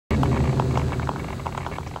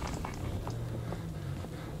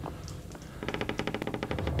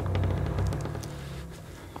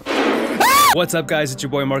What's up, guys? It's your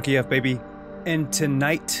boy Markyfbaby, and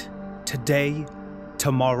tonight, today,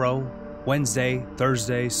 tomorrow, Wednesday,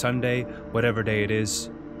 Thursday, Sunday, whatever day it is,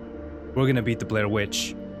 we're gonna beat the Blair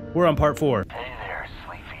Witch. We're on part 4. Hey there,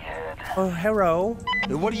 sleepyhead. Oh, hello.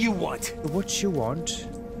 What do you want? What you want?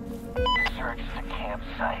 Search the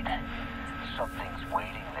campsite. Something's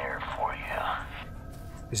waiting there for you.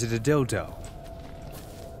 Is it a dildo?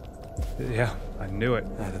 Yeah, I knew it.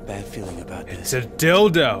 I have a bad feeling about It's this. a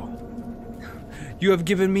dildo! You have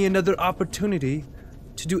given me another opportunity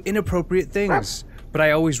to do inappropriate things, but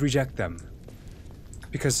I always reject them.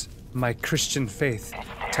 Because my Christian faith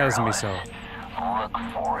tells me so. Look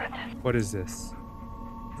for it. What is this?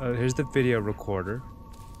 Here's the video recorder.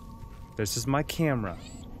 This is my camera.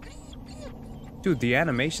 Dude, the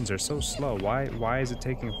animations are so slow. Why is it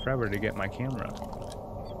taking forever to get my camera?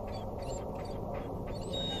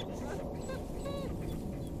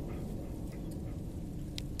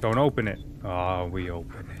 Don't open it. Oh, we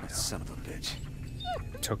opened it. Son of a bitch.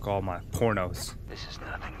 Took all my pornos. This is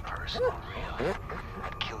nothing personal, really.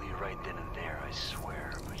 I'd kill you right then and there, I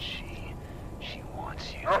swear. But she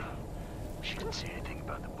wants you. She didn't say anything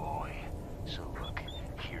about the boy. So look,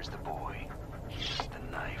 here's the boy. Here's the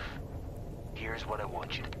knife. Here's what I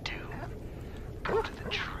want you to do. Go to the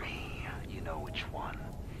tree. You know which one.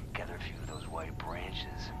 Gather a few of those white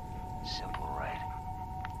branches. Simple, right?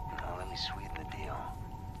 Now let me sweeten the deal.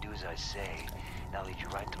 Do as I say, and I'll lead you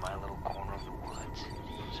right to my little corner of the woods,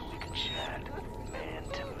 so we can chat, man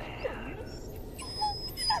to man.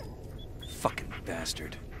 Fucking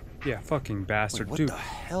bastard. Yeah, fucking bastard. Wait, what dude. the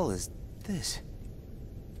hell is this?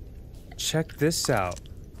 Check this out.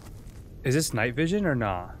 Is this night vision or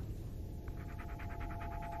not?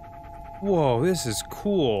 Whoa, this is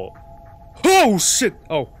cool. Oh shit!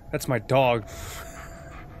 Oh, that's my dog.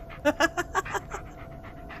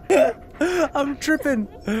 I'm tripping.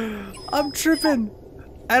 I'm tripping.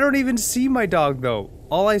 I don't even see my dog though.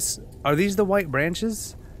 Are these the white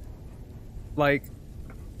branches? Like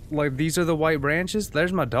these are the white branches?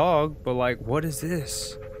 There's my dog, but like, what is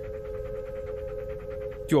this?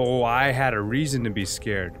 Yo, I had a reason to be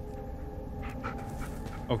scared.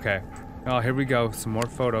 Okay. Oh, here we go. Some more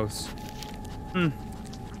photos.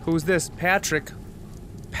 Who's this? Patrick.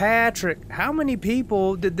 Patrick. How many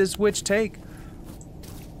people did this witch take?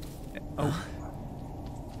 Oh.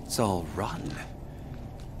 It's all rotten.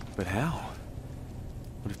 But how?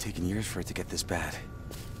 Would have taken years for it to get this bad.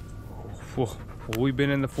 Well, we've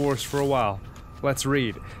been in the forest for a while. Let's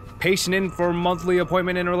read. Patient in for monthly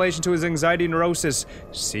appointment in relation to his anxiety neurosis.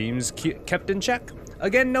 Seems kept in check.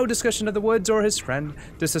 Again, no discussion of the woods or his friend.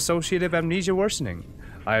 Dissociative amnesia worsening.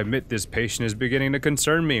 I admit this patient is beginning to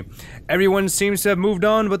concern me. Everyone seems to have moved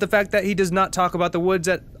on, but the fact that he does not talk about the woods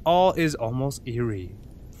at all is almost eerie.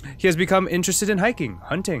 He has become interested in hiking,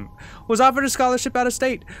 hunting, was offered a scholarship out of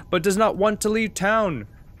state, but does not want to leave town.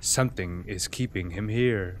 Something is keeping him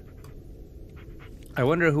here. I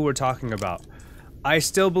wonder who we're talking about. I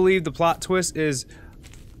still believe the plot twist is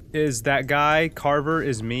that guy, Carver,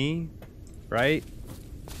 is me, right?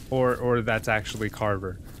 Or that's actually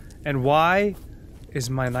Carver. And why is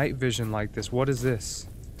my night vision like this? What is this?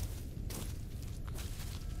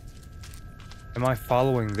 Am I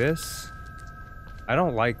following this? I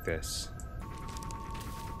don't like this.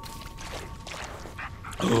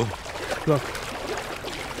 Oh, look.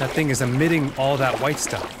 That thing is emitting all that white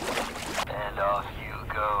stuff. And off you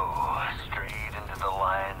go, straight into the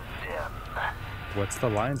lion's den. What's the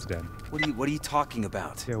lion's den? What are you talking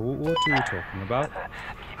about? Yeah, what are you talking about?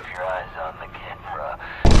 Keep your eyes on the camera.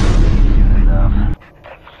 Soon enough.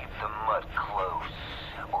 And keep the mutt close,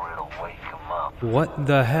 or it'll wake him up. What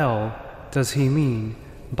the hell does he mean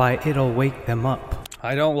by it'll wake them up?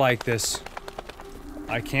 I don't like this.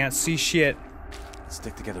 I can't see shit.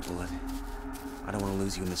 Stick together, Bullet. I don't want to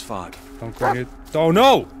lose you in this fog. Don't go near. Oh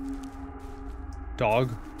no!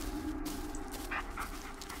 Dog.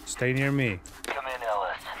 Stay near me. Come in,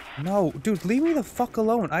 Ellis. No, dude, leave me the fuck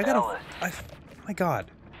alone. I gotta. Ellis. My God.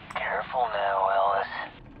 Careful now, Ellis.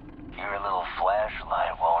 Your little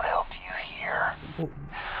flashlight won't help you here.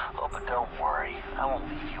 Oh, but don't worry. I won't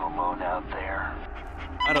leave you alone out there.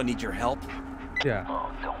 I don't need your help. Yeah.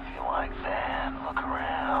 Oh, don't feel like that. Look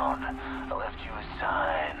around. I left you a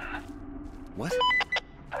sign. What?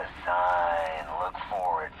 A sign. Look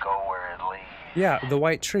for it. Go where it leads. Yeah, the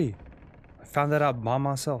white tree. I found that out by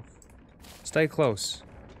myself. Stay close.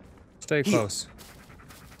 Stay close.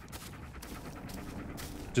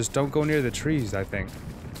 Just don't go near the trees, I think.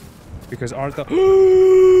 Because aren't the...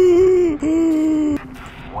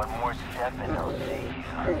 One more step and I'll see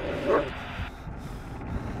you.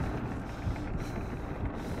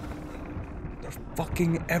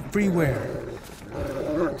 fucking everywhere.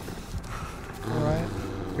 Alright,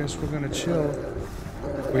 guess we're gonna chill.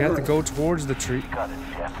 We have to go towards the tree. Got a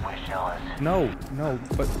death wish, Ellis. No,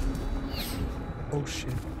 but... Oh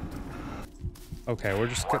shit. Okay, we're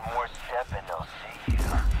just One more step and they'll see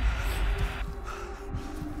you.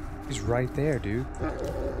 He's right there, dude.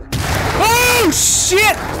 Oh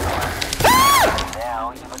shit!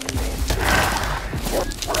 Now you must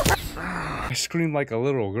I screamed like a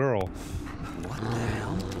little girl. What the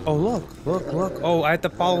hell? Oh, look. Oh, I have to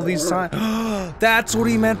follow these signs. That's what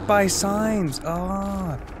he meant by signs.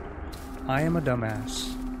 Ah. I am a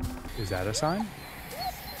dumbass. Is that a sign?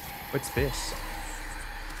 What's this?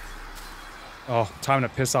 Oh, time to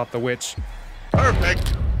piss off the witch.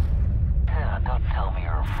 Perfect. Don't tell me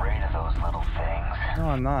you're afraid of those little things. No,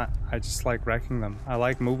 I'm not. I just like wrecking them. I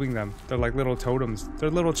like moving them. They're like little totems. They're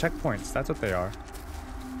little checkpoints. That's what they are.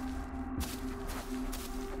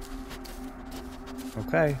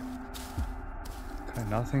 Okay. Okay,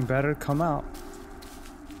 nothing better come out.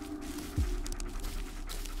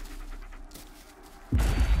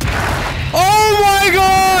 Oh my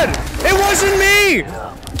god! It wasn't me!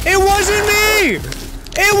 It wasn't me!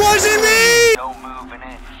 It wasn't me! Don't move an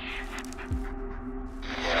inch.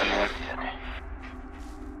 Yeah, that's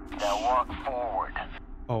it. Now walk forward.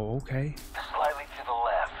 Oh, okay. Slightly to the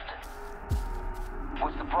left.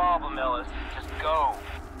 What's the problem, Ellis? Just go.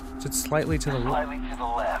 Just slightly to the left. Slightly to the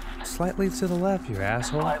left. Slightly to the left, you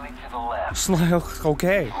asshole. Slightly to the left.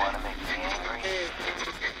 Okay. You want to make me angry?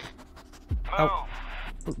 Move. Oh.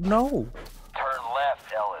 No. Turn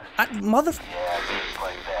left, Ellis. Mother... Yeah, just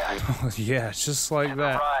like that. Oh, yeah, it's just like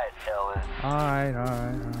that. Right, Ellis. Alright.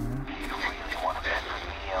 Do you really want to mess with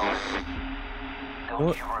me, Ellis? Don't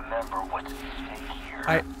What? you remember what's at stake here?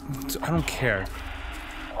 I don't care.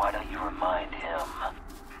 Why don't you remind him?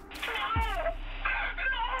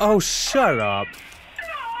 Oh, shut up.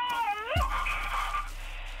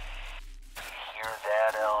 Hear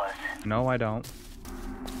that, Ellis? No, I don't.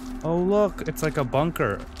 Oh, look, it's like a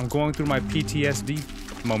bunker. I'm going through my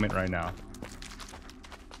PTSD moment right now.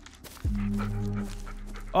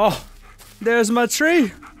 Oh, there's my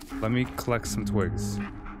tree. Let me collect some twigs.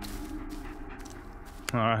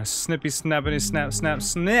 Alright, snippy, snappity, snap, snap,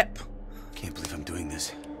 snip. Can't believe I'm doing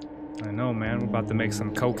this. I know, man. We're about to make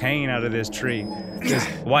some cocaine out of this tree. This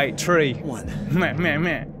white tree. One.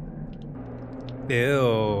 Man.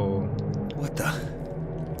 Ew. What the?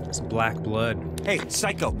 It's black blood. Hey,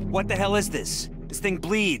 Psycho, what the hell is this? This thing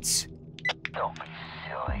bleeds. Don't be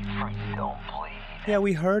silly. Freaks don't bleed. Yeah,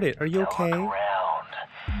 we heard it. Are you Now okay? look around.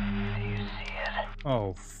 Do you see it?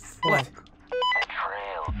 Oh, fuck. What? The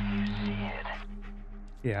trail. Do you see it?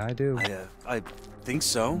 Yeah, I do. I think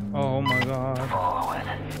so. Oh my god. Follow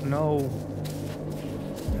it. No.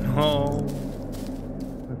 No.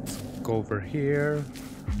 Let's go over here.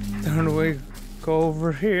 Then we go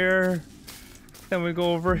over here. Then we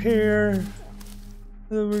go over here.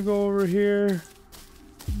 Then we go over here.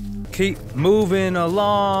 Keep moving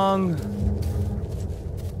along.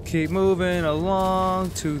 Keep moving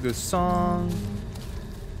along to the song.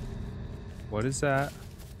 What is that?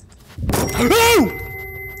 Oh!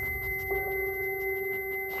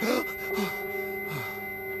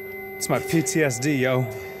 It's my PTSD, yo.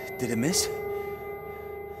 Did it miss?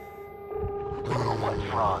 What's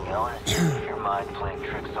wrong, Ellis? Your mind playing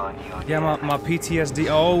tricks on you again? Yeah, my PTSD.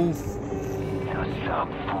 Oh, Now stop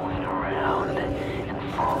fooling around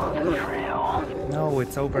and follow the trail. no,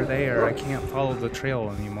 it's over there. I can't follow the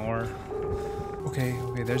trail anymore. Okay,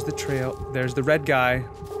 there's the trail. There's the red guy.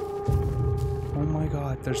 Oh my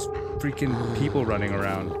god, there's freaking people running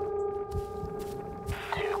around.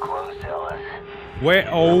 Too close, Ellis. Where?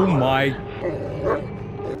 Oh my.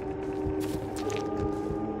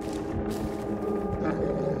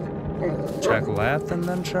 Check left and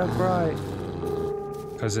then check right.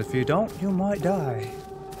 Because if you don't, you might die.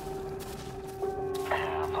 Two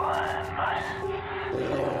blind mice.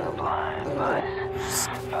 Two blind mice.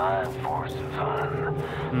 Time for some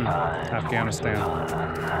fun. Afghanistan.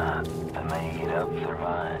 They made up their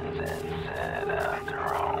minds and set out to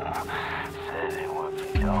Rome. Said it would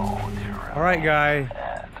be told to Alright, guy.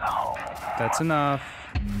 at home. That's enough.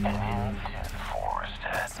 And into the forest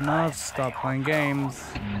at That's enough. Stop playing games.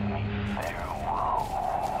 their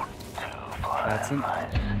woe. Two blind That's an.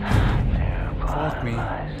 mice. Fuck me.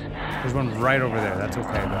 There's one right over there. That's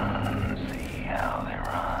okay, though. See how they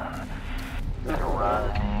run. They're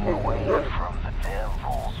running away from the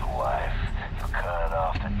devil's wife, who cut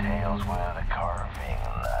off the tails with a carving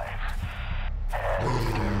knife. Have you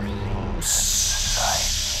ever seen such a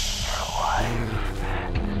sight in your life?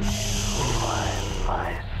 Two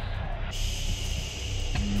blind mice.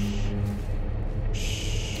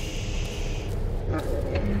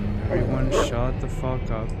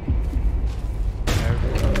 fuck up.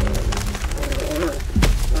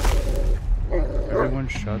 Everyone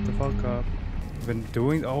shut the fuck up. I've been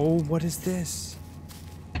doing... Oh, what is this?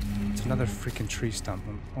 It's another freaking tree stump.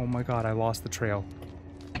 Oh my god, I lost the trail.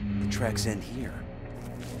 The tracks end here.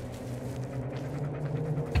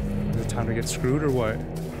 Is it time to get screwed or what?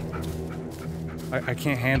 I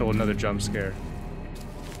can't handle another jump scare.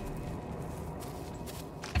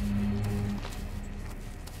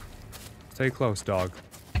 Stay close, dog.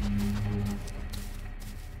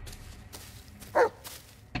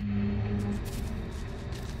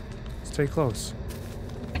 Stay close.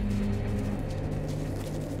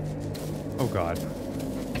 Oh god.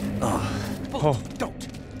 Oh. Don't.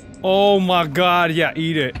 Oh my god, yeah,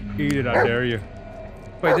 eat it. Eat it, I dare you.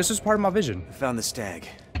 Wait, this was part of my vision. I found the stag.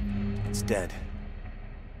 It's dead.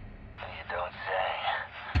 You don't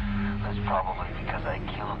say. That's probably because I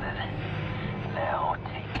killed it. Now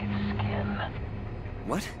take its skin.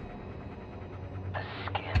 What? The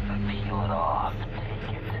skin, peel it off,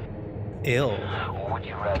 take it. Ill. Or would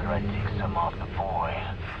you rather I take some off the boy?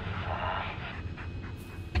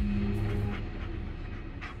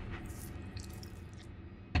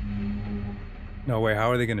 No way,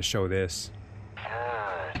 how are they gonna show this?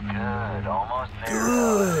 Good, almost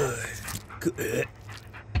there. Good.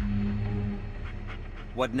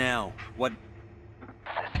 What now? What?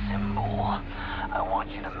 The symbol. I want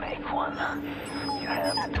you to make one. You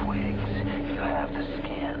have the twigs, you have the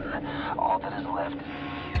skin. All that is left is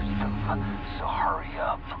to use them. So hurry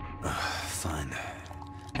up. Fine.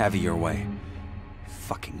 Have it your way.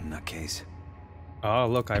 Fucking nutcase. Oh,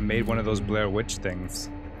 look, I made one of those Blair Witch things.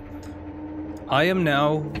 I am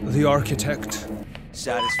now the architect.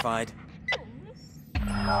 Satisfied?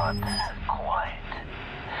 Not quite.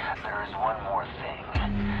 There is one more thing.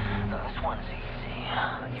 This one's easy.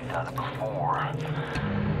 You've done it before.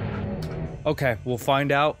 Okay, we'll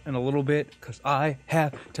find out in a little bit, because I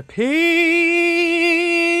have to pee.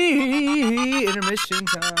 Intermission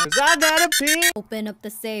time. 'Cause I gotta pee. Open up the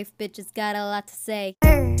safe, bitches got a lot to say.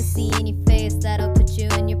 To see in your face, that'll put you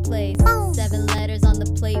in your place. 7 letters on the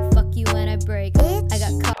plate, fuck you when I break. I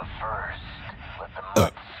got caught. But first, let the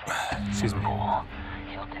mud Excuse me.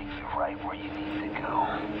 He'll take you right where you need to go.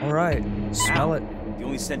 Alright, smell it. The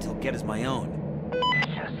only scent he'll get is my own.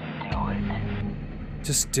 Just do it.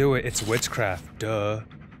 Just do it. It's witchcraft. Duh.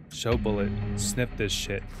 Show bullet. Snip this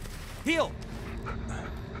shit. Heal!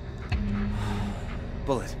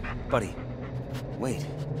 Bullet, buddy. Wait.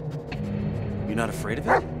 You're not afraid of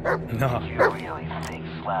it? Nah. You really think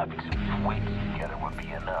slapping some twigs together would be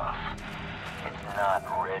enough? It's not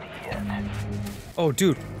ready yet. Oh,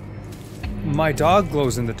 dude. My dog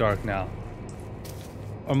glows in the dark now.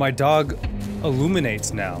 Or my dog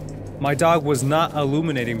illuminates now. My dog was not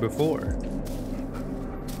illuminating before.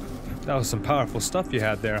 That was some powerful stuff you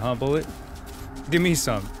had there, huh, Bullet? Give me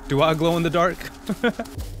some. Do I glow in the dark?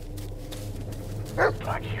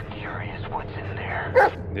 Aren't you curious what's in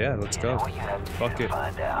there? Yeah, let's go. Well, you have to Fuck it.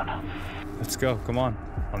 find out. Let's go. Come on.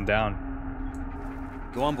 I'm down.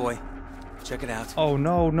 Go on, boy. Check it out. Oh,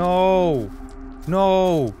 no, no.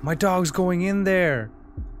 No. My dog's going in there.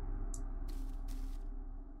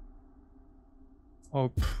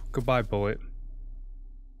 Oh, goodbye, Bullet.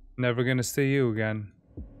 Never gonna see you again.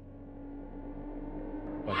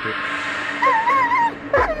 Fuck it.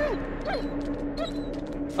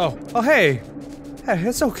 Oh, hey! Hey,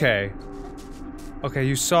 it's okay. Okay,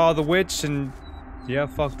 you saw the witch and... Yeah,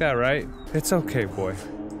 fuck that, right? It's okay, boy.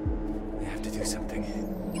 I have to do something.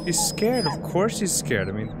 He's scared, of course he's scared.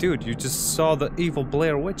 I mean, dude, you just saw the evil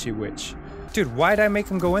Blair Witchy witch. Dude, why'd I make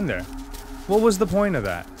him go in there? What was the point of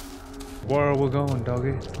that? Where are we going,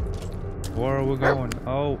 doggy? Where are we going?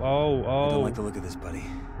 Oh, oh, I don't oh. like the look of this, buddy.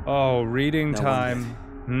 Oh, reading Now time.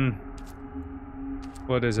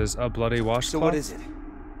 What is this? A bloody washcloth? So what is it?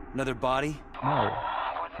 Another body? No.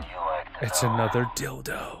 Wouldn't you like to It's know? another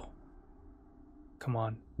dildo. Come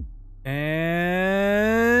on.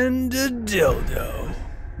 And a dildo.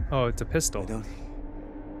 Oh, it's a pistol. I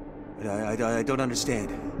don't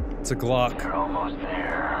understand. It's a Glock. You're almost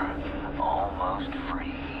there. Almost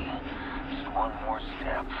free. Just one more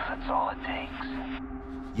step. That's all it takes.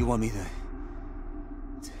 You want me to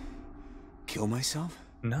kill myself?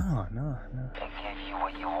 No, no, no. I gave you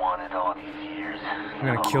what you wanted all these years. I'm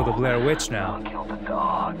gonna kill the Blair Witch now. I'll kill the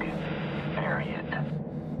dog. Bury it.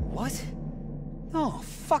 What? No,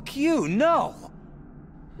 fuck you, no!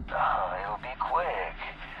 It'll be quick.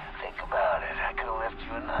 Think about it. I could have left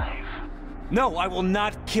you a knife. No, I will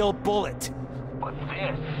not kill Bullet! But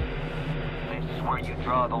this is where you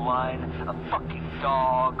draw the line. A fucking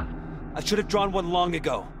dog. I should have drawn one long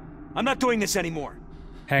ago. I'm not doing this anymore.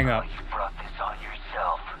 Hang up. You brought this on yourself.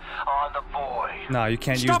 boy. No, you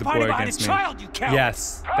can't use Stop the boy hiding behind against a me. child, you coward.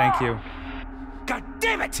 Yes, thank you. God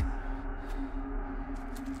damn it!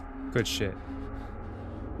 Good shit.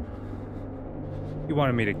 You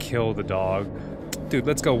wanted me to kill the dog. Dude,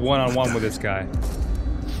 let's go one-on-one with this guy.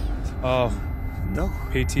 Oh, No,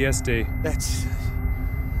 PTSD.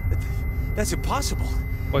 that's impossible.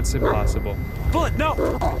 What's impossible? Bullet, no!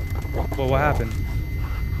 Well, what happened?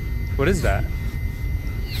 What is that?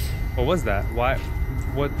 What was that? Why?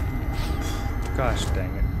 What? Gosh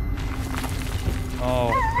dang it.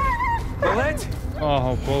 Oh. Bullet?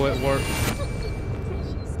 Oh, bullet work.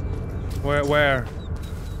 Where?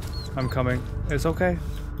 I'm coming. It's okay.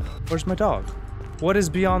 Where's my dog? What is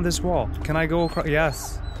beyond this wall? Can I go across?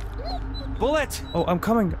 Yes. Bullet! Oh, I'm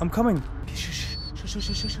coming. I'm coming. Shh.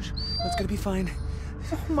 It's gonna be fine.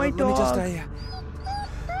 Oh, my Let me just, dog.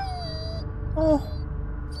 Oh.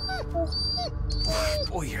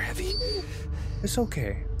 Boy, you're heavy. It's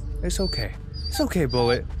okay. It's okay. It's okay,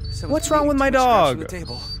 Bullet. Someone's What's wrong with my eating too much scraps from dog? the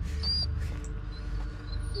table.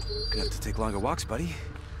 Gonna have to take longer walks, buddy.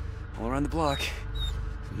 All around the block.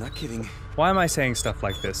 I'm not kidding. Why am I saying stuff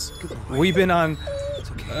like this? Good boy. We've been on It's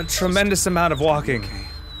okay. a tremendous amount of walking. Okay.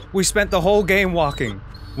 We spent the whole game walking.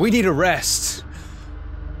 We need a rest.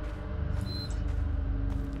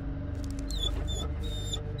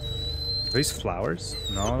 Are these flowers?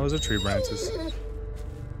 No, those are tree branches.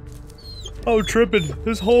 I'm tripping.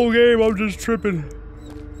 This whole game, I'm just tripping.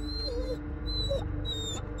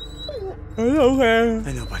 It's okay.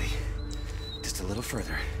 I know, buddy. Just a little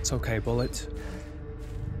further. It's okay, Bullet.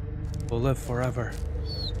 We'll live forever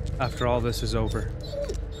after all this is over.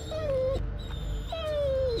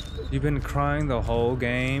 You've been crying the whole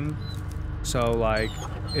game, so like,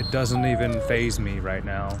 it doesn't even faze me right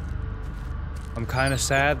now. I'm kind of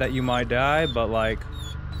sad that you might die, but like,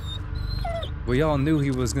 we all knew he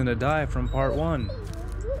was gonna die from part 1.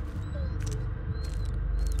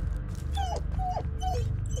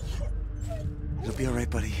 It'll be alright,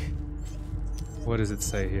 buddy. What does it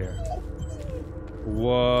say here?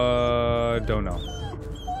 What? Don't know.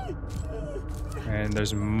 And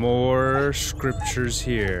there's more scriptures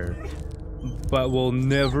here, but we'll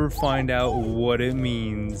never find out what it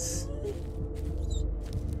means.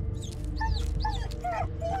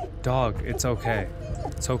 Dog, it's okay.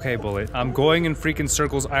 It's okay, Bullet. I'm going in freaking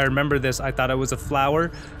circles. I remember this. I thought it was a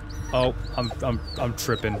flower. Oh, I'm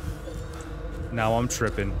tripping. Now I'm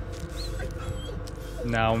tripping.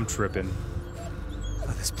 Now I'm tripping.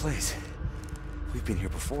 Oh, this place. We've been here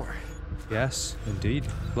before. Yes, indeed.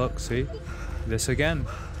 Look, see? This again.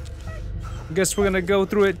 Guess we're gonna go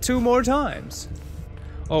through it 2 more times.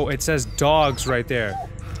 Oh, it says dogs right there.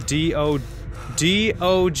 D-O-G-S.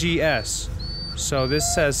 So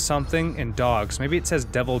this says something in dogs. Maybe it says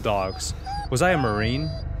devil dogs. Was I a Marine?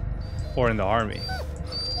 Or in the army?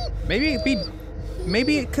 Maybe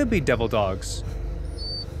it could be devil dogs.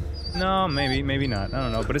 No, maybe not. I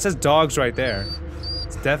don't know. But it says dogs right there.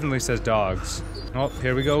 It definitely says dogs. Oh,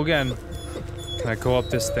 here we go again. Can I go up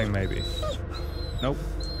this thing maybe? Nope.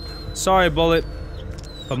 Sorry, Bullet.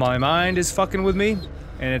 But my mind is fucking with me,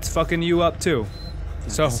 and it's fucking you up too.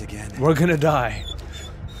 So, we're gonna die.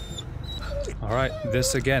 Alright,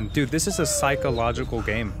 this again. Dude, this is a psychological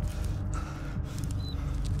game.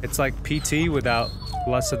 It's like PT without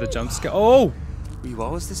less of the jump scare. Oh! Were you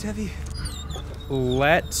always this heavy?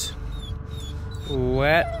 Let.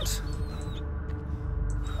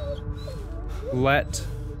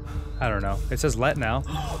 I don't know. It says let now.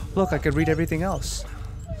 Look, I could read everything else.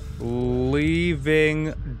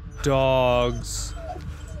 Leaving dogs.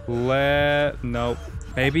 Nope.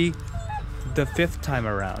 Maybe the 5th time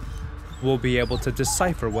around we'll be able to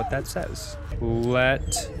decipher what that says.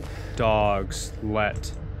 Let dogs.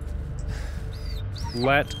 Let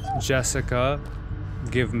Jessica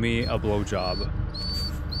give me a blowjob.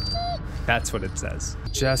 That's what it says.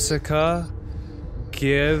 Jessica,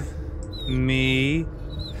 give me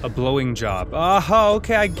a blowing job. Oh,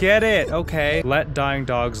 okay, I get it. Okay. Let dying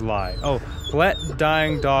dogs lie. Oh, let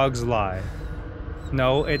dying dogs lie.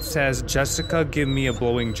 No, it says Jessica, give me a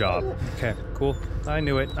blowing job. Okay, cool. I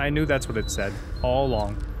knew it. I knew that's what it said all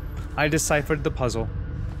along. I deciphered the puzzle.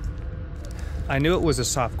 I knew it was a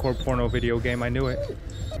softcore porno video game. I knew it.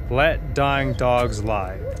 Let dying dogs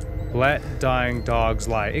lie. Let dying dogs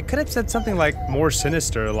lie. It could have said something like more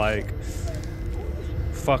sinister, like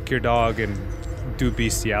fuck your dog and do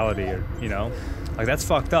bestiality, or you know, like that's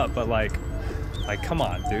fucked up. But like come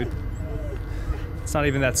on, dude. It's not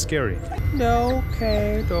even that scary. No,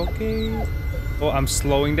 okay. Oh, I'm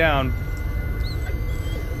slowing down.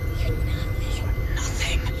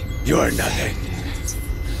 You're nothing.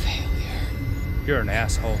 You're an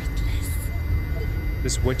asshole.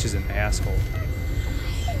 This witch is an asshole.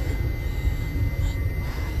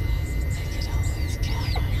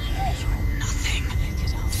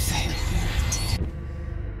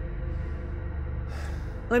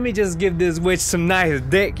 Let me just give this witch some nice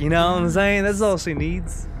dick, you know what I'm saying? That's all she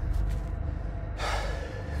needs.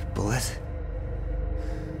 Bullet?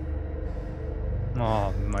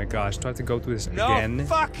 Oh my gosh, do I have to go through this again? No,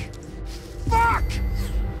 fuck! Fuck!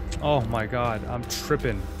 Oh my god, I'm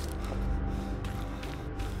tripping.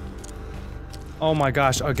 Oh my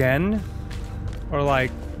gosh, again? Or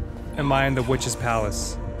like, am I in the witch's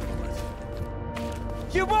palace?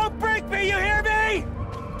 You won't break me, you hear me?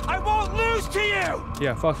 I won't lose to you!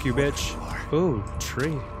 Yeah, fuck you, bitch. Ooh,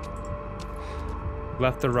 tree.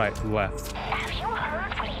 Left or right? Left. Have you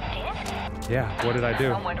heard what he did? Yeah, what did I do?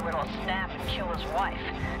 Someone to riddle snap and kill his wife.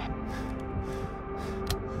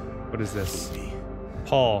 What is this?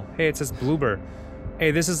 Paul. Hey, it says Bloober. Hey,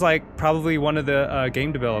 this is like probably one of the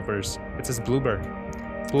game developers. It says Bloober.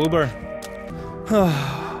 Bloober.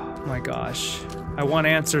 Oh my gosh. I want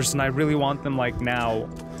answers and I really want them like now.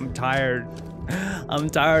 I'm tired. I'm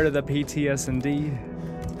tired of the PTSD.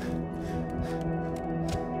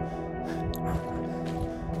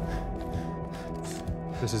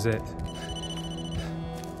 This is it.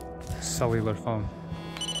 Cellular phone.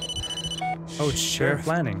 Oh, it's Sheriff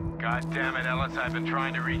Lanning. God damn it, Ellis, I've been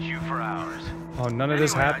trying to reach you for hours. Oh, none of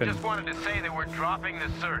this happened. I just wanted to say that we're dropping the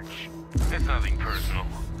search. It's nothing personal.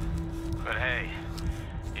 But hey,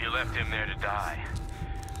 you left him there to die.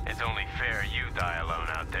 It's only fair you die alone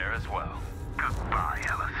out there as well. Goodbye,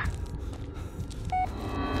 Ellis.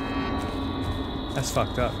 That's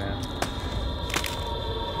fucked up, man.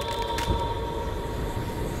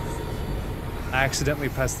 I accidentally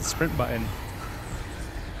pressed the sprint button.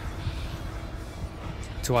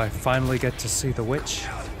 Do I finally get to see the witch?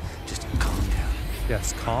 Just calm down.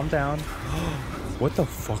 Yes, calm down. What the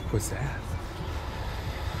fuck was that?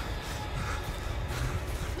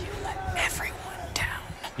 You let everyone down.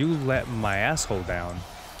 You let my asshole down.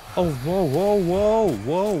 Oh, whoa, whoa, whoa,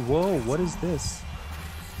 whoa, whoa. What is this?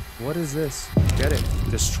 What is this? Get it.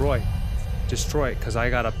 Destroy. Destroy it, because I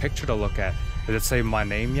got a picture to look at. Did it say my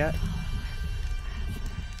name yet?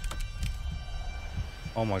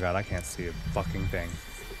 Oh my god, I can't see a fucking thing.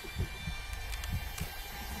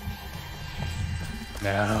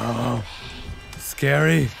 No.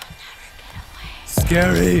 Scary.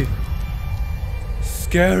 Scary.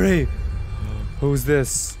 Scary. Who's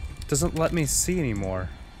this? Doesn't let me see anymore.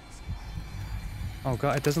 Oh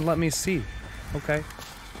god, it doesn't let me see. Okay.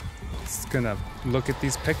 It's gonna look at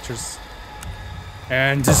these pictures.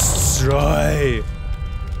 And destroy.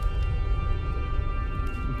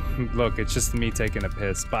 Look, it's just me taking a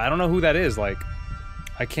piss. But I don't know who that is, like,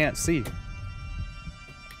 I can't see.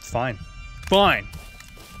 Fine. Fine!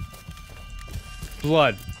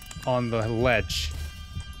 Blood on the ledge.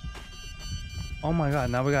 Oh my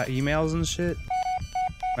god, now we got emails and shit?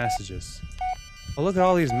 Messages. Oh, look at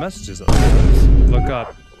all these messages. Look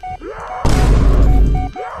up.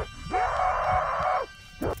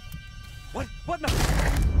 What the?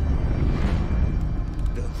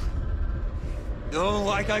 No,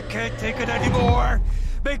 like I can't take it anymore.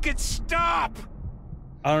 Make it stop.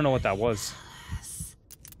 I don't know what that was.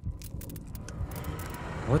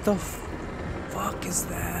 What the fuck is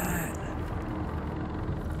that?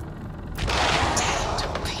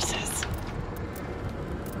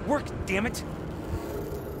 Work, damn it.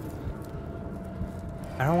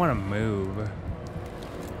 I don't want to move.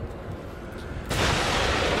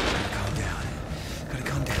 Calm down. Gotta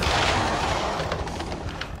calm down.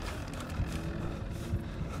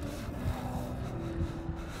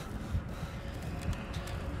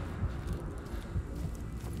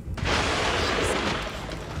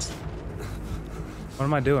 What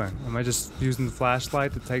am I doing? Am I just using the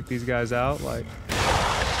flashlight to take these guys out? Like,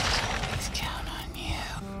 Let's count on you.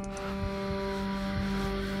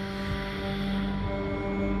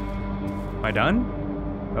 am I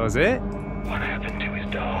done? That was it? What happened to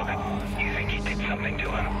his dog? You think he did something to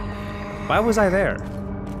him? Why was I there?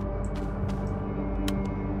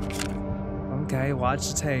 Okay,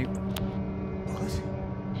 watch the tape. What?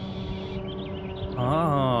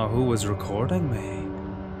 Oh, who was recording me?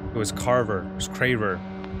 It was Carver. It was Craver.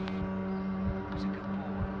 He's a good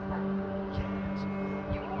boy. Yes,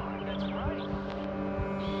 you are. That's right.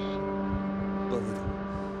 Bullet.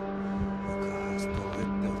 Oh gosh, Bullet.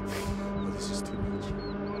 No. Oh, this is too much.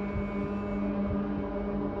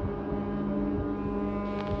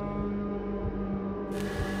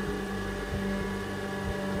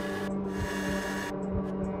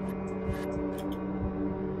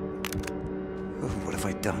 Oh, what have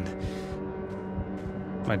I done?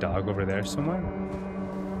 My dog over there somewhere?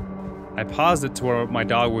 I paused it to where my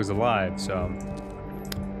dog was alive, so...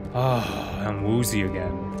 Oh, I'm woozy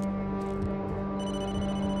again.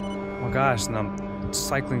 Oh my gosh, and I'm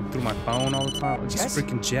cycling through my phone all the time. It's just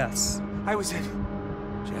freaking Jess. I was in.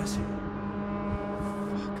 Jess?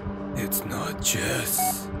 It's not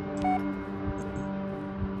Jess.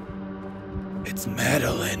 It's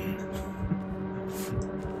Madeline.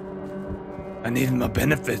 I need my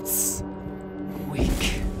benefits.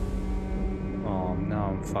 Weak. Oh, now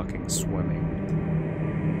I'm fucking swimming.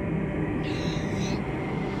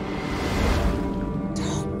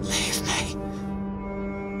 Don't leave me.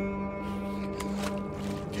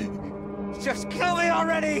 Just kill me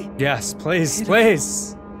already! Yes, please,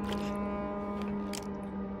 please.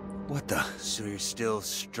 What the? So you're still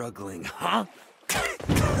struggling, huh?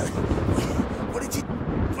 What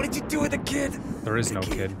did you do with the kid? There is no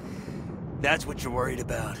kid. That's what you're worried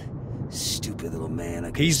about? Stupid little man. I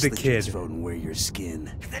could He's the slit your kid. throat and wear your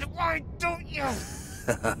skin. Then why don't you?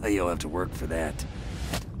 You'll have to work for that.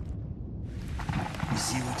 You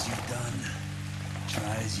see what you've done?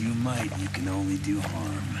 Try as you might, you can only do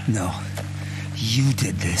harm. No, you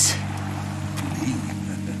did this. Me?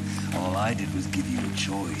 All I did was give you a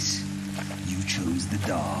choice. You chose the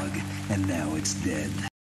dog, and now it's dead.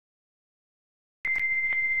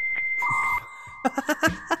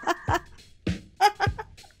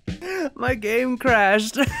 My game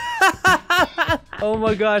crashed. Oh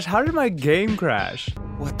my gosh, how did my game crash?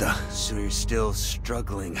 What the? So you're still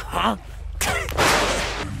struggling, huh?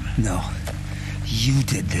 No, you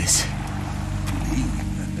did this. Me?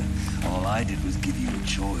 All I did was give you a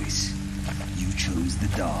choice. You chose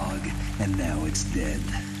the dog, and now it's dead.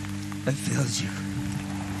 I failed you.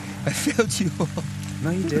 I failed you all.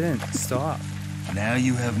 No, you didn't. Stop. Now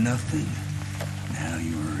you have nothing. Now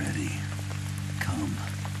you are ready. Come.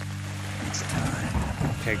 It's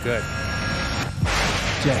time. Okay, good.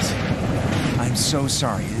 Jess, I'm so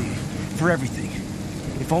sorry for everything.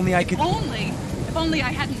 If only I could... If only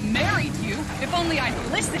I hadn't married you. If only I'd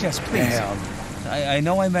listened. Jess, please. Damn. I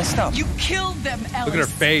know I messed up. You killed them, Ellis. Look at her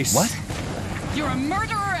face. What? You're a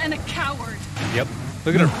murderer and a coward. Yep.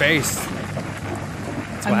 Look at her face.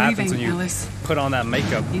 That's what happens when you put on that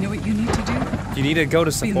makeup. You know what you need to do? You need to go to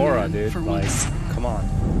Be a Sephora, man dude. for Like, once. come on.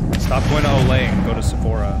 Stop going to Olay and go to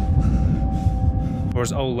Sephora. Or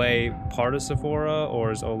is Olay part of Sephora?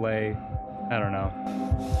 Or is Olay... I don't know.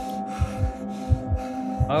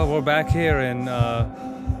 Oh, we're back here and,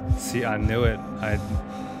 see, I knew it. I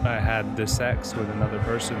had the sex with another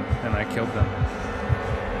person and I killed them.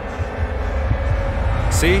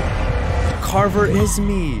 See? Carver is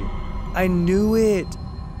me. I knew it.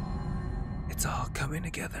 It's all coming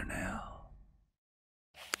together now.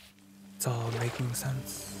 It's all making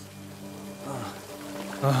sense.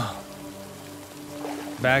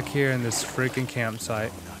 Back here in this freaking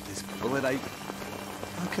campsite. Not this bullet,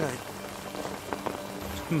 Okay.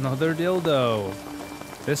 Another dildo.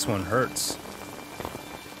 This one hurts.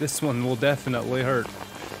 This one will definitely hurt.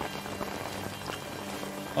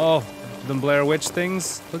 Oh, the Blair Witch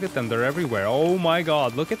things. Look at them, they're everywhere. Oh my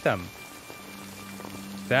god, look at them.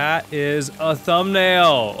 That is a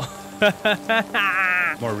thumbnail.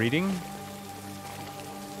 More reading?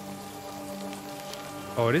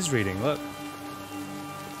 Oh, it is reading, look.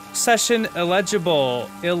 Session illegible,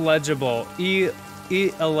 illegible,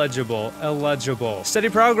 illegible. Steady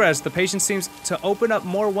progress. The patient seems to open up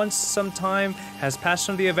more once some time has passed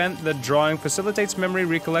from the event. The drawing facilitates memory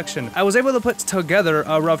recollection. I was able to put together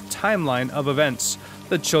a rough timeline of events.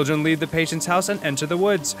 The children leave the patient's house and enter the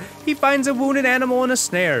woods. He finds a wounded animal in a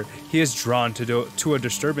snare. He is drawn to a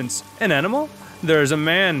disturbance. An animal? There is a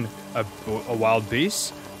man. A wild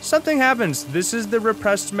beast? Something happens. This is the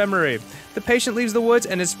repressed memory. The patient leaves the woods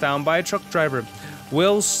and is found by a truck driver.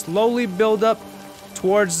 Will slowly build up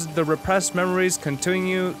towards the repressed memories,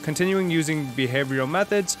 continuing using behavioral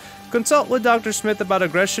methods. Consult with Dr. Smith about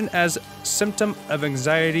aggression as symptom of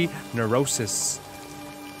anxiety neurosis.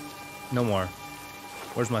 No more.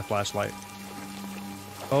 Where's my flashlight?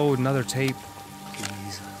 Oh, another tape.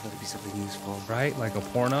 Please, let it be something useful. Right? Like a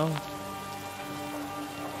porno?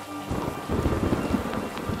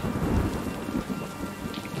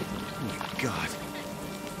 Oh my god.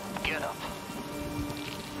 Get up.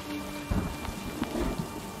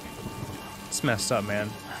 It's messed up, man.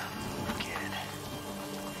 Kid.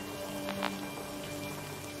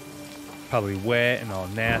 Probably wet and all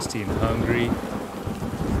nasty and hungry.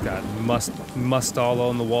 Got must all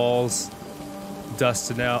on the walls. Dust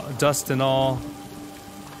and all.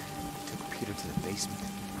 Took Peter to the basement.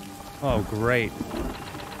 Oh, great.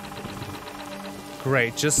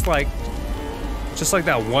 Great, just like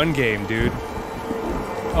that one game, dude.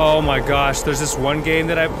 Oh my gosh, there's this one game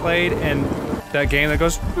that I played, and that game that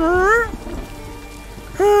goes.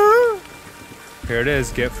 Here it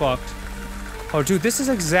is, get fucked. Oh, dude, this is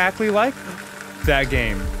exactly like that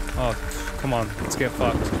game. Oh, come on, let's get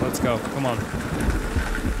fucked. Let's go, come on.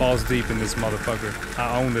 Balls deep in this motherfucker.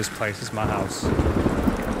 I own this place, it's my house.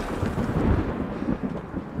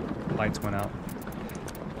 Lights went out.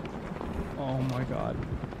 Oh my god.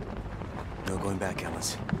 No going back,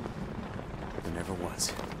 Ellis. There never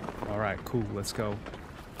was. Alright, cool, let's go.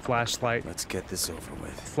 Flashlight. Let's get this over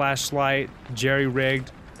with. Flashlight,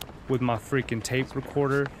 jerry-rigged with my freaking tape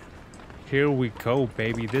recorder. Here we go,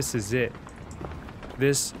 baby. This is it.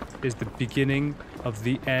 This is the beginning of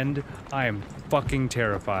the end. I am fucking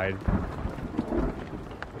terrified.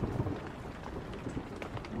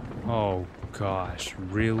 Oh gosh,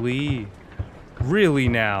 really? Really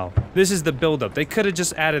now? This is the build-up. They could have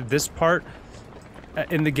just added this part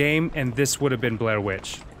in the game and this would have been Blair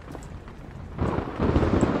Witch.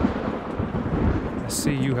 I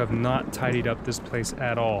see you have not tidied up this place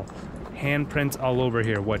at all. Handprints all over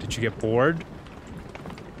here. What, did you get bored?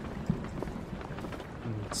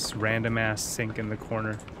 This random ass sink in the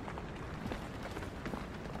corner.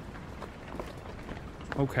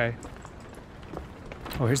 Okay.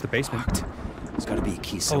 Oh, here's the basement. Locked. There's gotta be a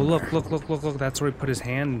key Oh, somewhere. look. That's where he put his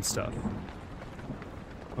hand and stuff.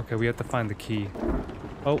 Okay, we have to find the key.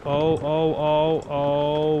 Oh.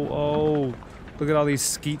 Look at all these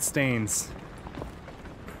skeet stains.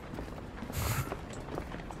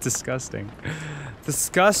 Disgusting.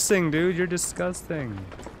 Disgusting, dude. You're disgusting.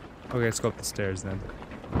 Okay, let's go up the stairs then.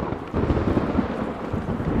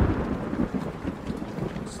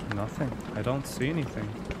 There's nothing. I don't see anything.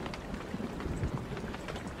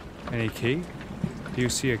 Any key? Do you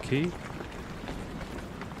see a key?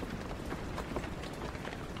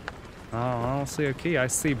 Oh, I don't see a key. I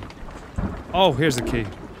see... Oh, here's a key.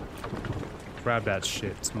 Grab that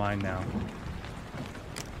shit. It's mine now.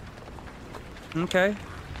 Okay.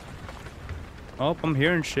 Oh, I'm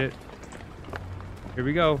hearing shit. Here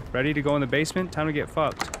we go. Ready to go in the basement? Time to get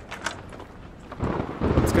fucked.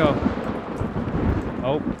 Let's go.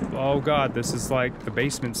 Oh god, this is like the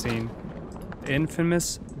basement scene.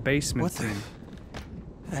 Infamous basement scene.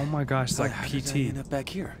 Oh my gosh, it's like How PT. did I end up back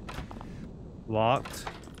here? Locked.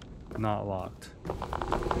 Not locked.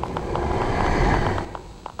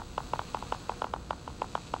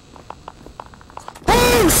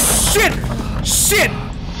 Oh shit! Shit!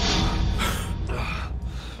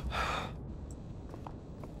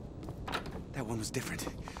 That one was different.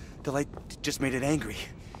 The light just made it angry.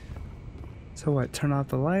 So what, turn off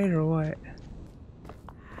the light or what?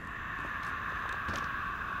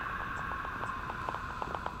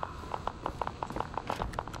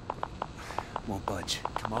 Won't budge.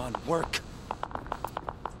 Come on, work.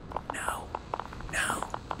 No. No.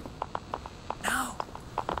 No.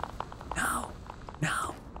 No.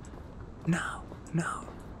 No. No. No.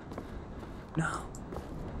 No.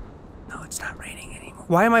 No, it's not raining anymore.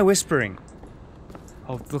 Why am I whispering?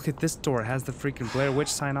 Oh, look at this door. It has the freaking Blair Witch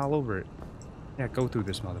sign all over it. Yeah, go through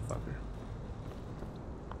this motherfucker.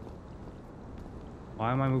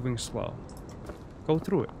 Why am I moving slow? Go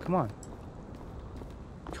through it. Come on.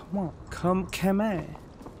 Come on. Come on.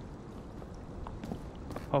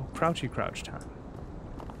 Oh, crouchy crouch time.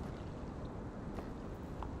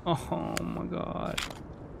 Oh my god.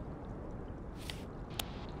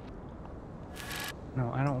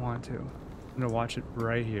 No, I don't want to. I'm gonna watch it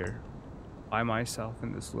right here. By myself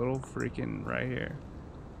in this little freaking right here.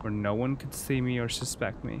 Where no one could see me or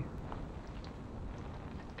suspect me.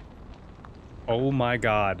 Oh my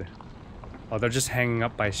god. Oh, they're just hanging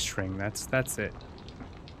up by string. That's it.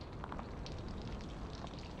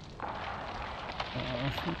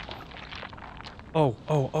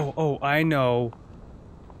 Oh, I know.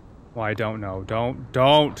 Well, I don't know.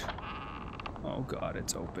 Don't. Oh god,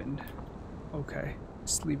 it's opened. Okay,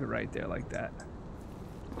 just leave it right there like that.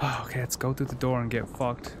 Oh, okay, let's go through the door and get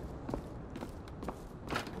fucked.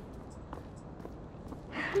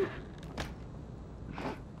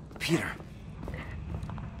 Peter.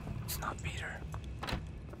 It's not Peter.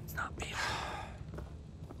 It's not Peter.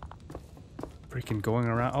 Freaking going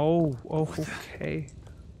around. Oh, okay.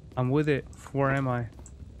 I'm with it. Where am I?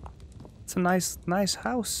 It's a nice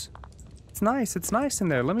house. It's nice in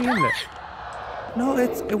there. Let me in there. No,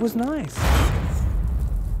 it was nice.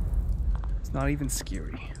 It's not even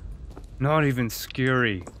scary. Not even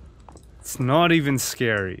scary. It's not even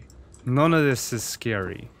scary. None of this is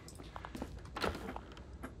scary.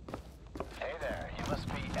 Hey there, you must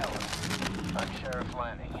be Ellis. I'm Sheriff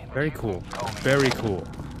Lanning. Very cool. Very cool.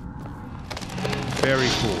 Very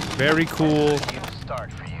cool. Very cool.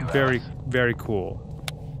 Start for you, Very cool.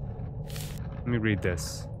 Let me read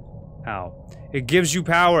this. Ow. It gives you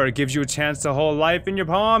power. It gives you a chance to hold life in your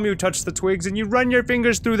palm. You touch the twigs and you run your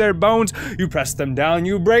fingers through their bones. You press them down.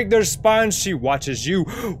 You break their spines. She watches you.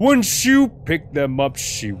 Once you pick them up,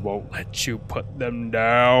 she won't let you put them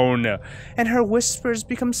down. And her whispers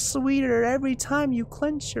become sweeter every time you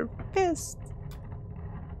clench your fist.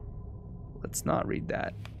 Let's not read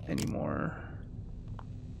that anymore.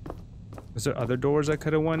 Was there other doors I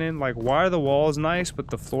could have went in? Like, why are the walls nice, but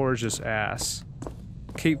the floor is just ass?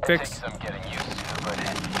 Keep fixing. Some getting used to, but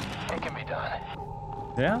it can be done.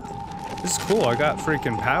 Yeah? This is cool. I got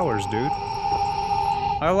freaking powers, dude.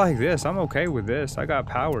 I like this. I'm okay with this. I got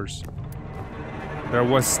powers. There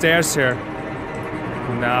was stairs here.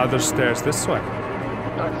 Now there's stairs this way.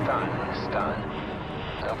 No, it's done. It's done.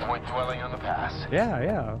 No point dwelling on the past.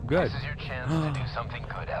 Yeah, good. This is your chance to do something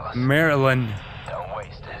good, Alice. Maryland. Don't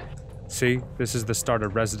waste it. See? This is the start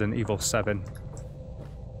of Resident Evil 7.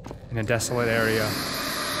 In a desolate area.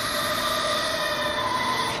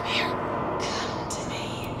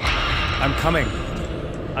 I'm coming.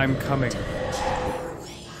 I'm coming.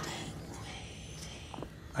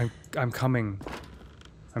 I'm coming.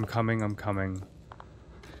 I'm coming, I'm coming.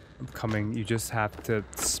 I'm coming. You just have to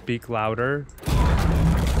speak louder.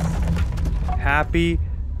 Happy.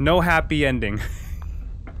 No happy ending.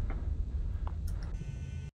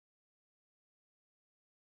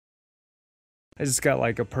 I just got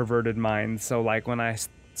like a perverted mind, so like when I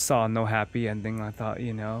saw no happy ending, I thought,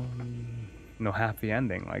 you know, no happy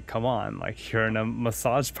ending. Like, come on, like you're in a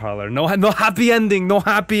massage parlor. No happy ending, no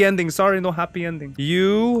happy ending. Sorry, no happy ending.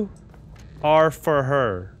 You are for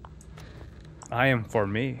her. I am for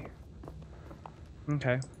me.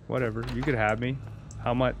 Okay, whatever. You could have me.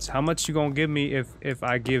 How much? How much you gonna give me if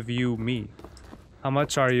I give you me? How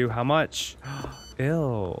much are you? How much?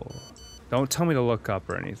 Ew. Don't tell me to look up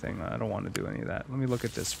or anything. I don't want to do any of that. Let me look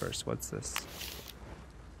at this first. What's this?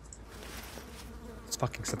 It's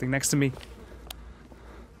fucking something next to me.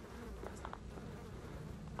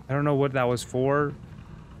 I don't know what that was for,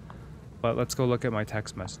 but let's go look at my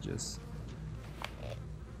text messages.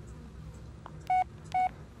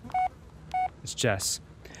 It's Jess.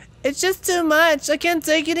 It's just too much. I can't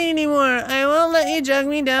take it anymore. I won't let you drag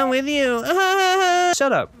me down with you.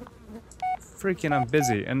 Shut up. Freaking, I'm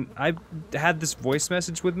busy. And I've had this voice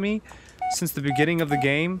message with me since the beginning of the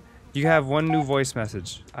game. You have one new voice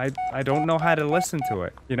message. I don't know how to listen to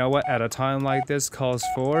it. You know what? At a time like this calls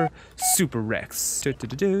for Super Rex. I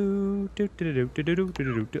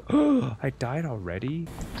died already?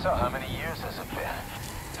 So how many years has it been?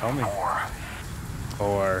 Tell me. 4.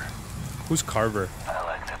 4. Who's Carver? I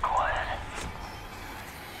like the quiet.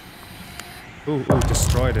 Ooh,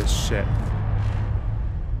 destroy this shit.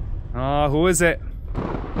 Who is it?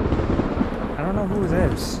 I don't know who it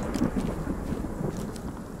is.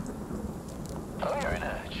 Oh, you're in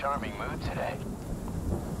a charming mood today.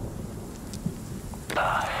 The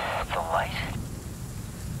light?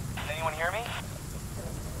 Can anyone hear me?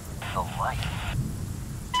 The light.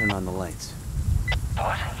 Turn on the lights.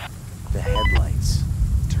 What? The headlights.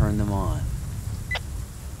 Turn them on.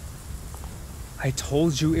 I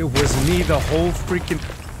told you it was me the whole freaking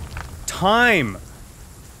time.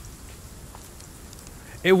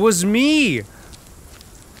 It was me.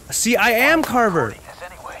 See, I am Carver.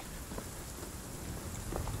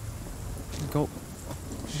 Go.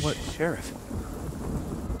 What? Sheriff.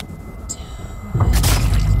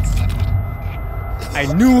 I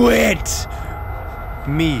knew it!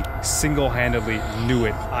 Me, single-handedly knew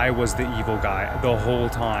it. I was the evil guy the whole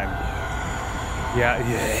time. Yeah,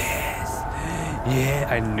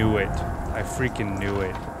 I knew it. I freaking knew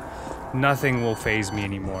it. Nothing will faze me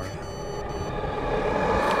anymore.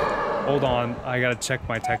 Hold on, I gotta check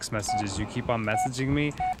my text messages. You keep on messaging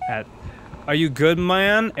me at... Are you good,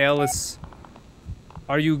 man, Ellis?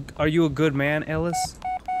 Are you a good man, Ellis?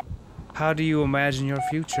 How do you imagine your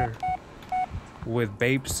future? With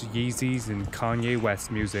Bapes, Yeezys, and Kanye West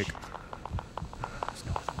music. There's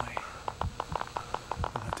no other way.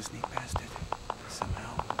 We'll have to sneak past it.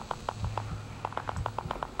 Somehow.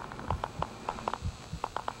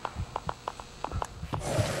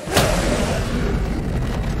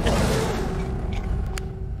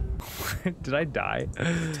 Did I die?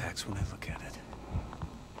 It attacks when I look at it.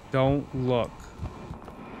 Don't look.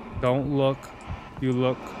 Don't look. You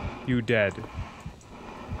look, you dead.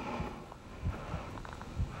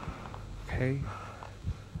 Okay?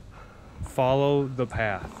 Follow the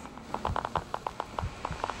path.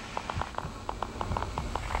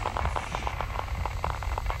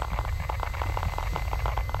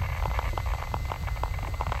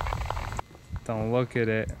 Don't look at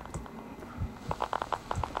it.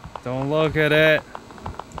 Don't look at it.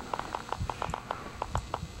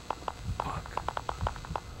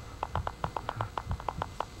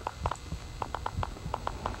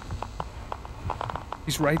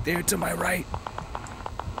 He's right there to my right.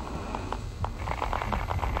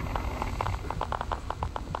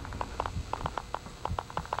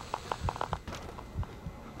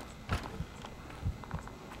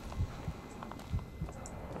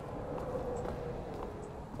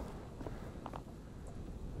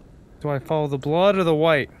 Do I follow the blood or the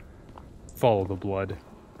white? Follow the blood.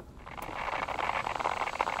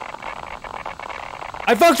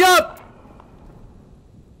 I fucked up!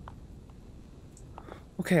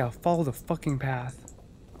 Okay, I'll follow the fucking path.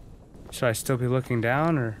 Should I still be looking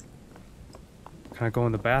down, or can I go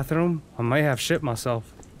in the bathroom? I might have shit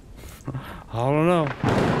myself. I don't know.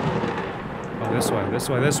 Oh, this way, this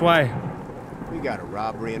way, this way. We got a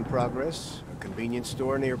robbery in progress. A convenience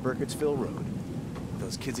store near Burkittsville Road.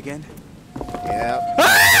 Those kids again? Yeah.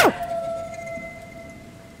 Ah!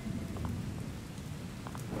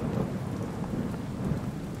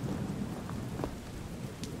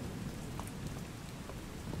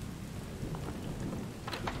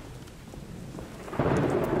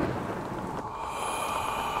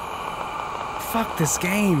 Fuck this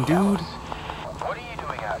game, dude. What are you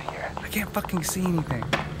doing out here? I can't fucking see anything.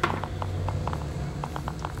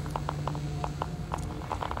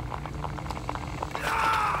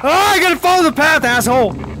 Oh, I gotta follow the path,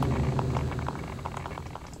 asshole!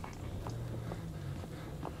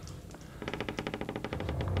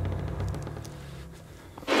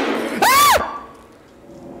 Ah!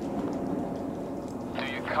 Do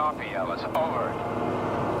you copy, Ellis? Over.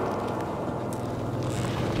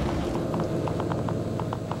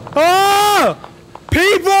 Oh!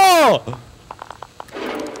 People!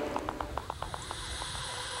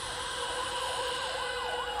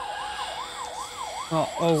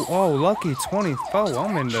 Oh, lucky 20. Oh,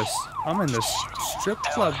 I'm in this strip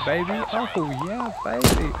club, baby. Oh, yeah,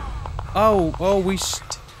 baby. Oh, we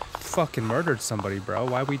fucking murdered somebody, bro.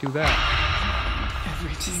 Why'd we do that?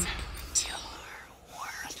 Everything.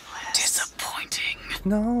 Disappointing.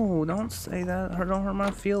 No, don't say that. Don't hurt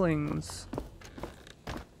my feelings.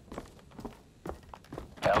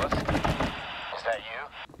 Ellis? Is that you?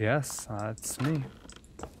 Yes, it's me.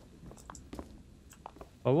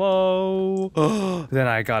 Hello? Then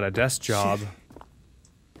I got a desk job.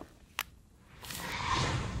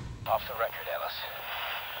 Off the record, Ellis.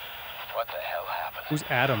 What the hell happened? Who's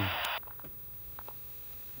Adam?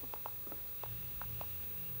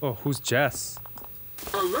 Oh, who's Jess?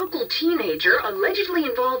 A local teenager allegedly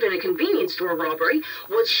involved in a convenience store robbery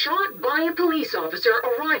was shot by a police officer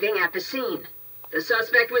arriving at the scene. The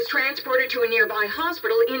suspect was transported to a nearby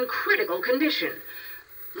hospital in critical condition.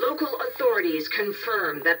 Local authorities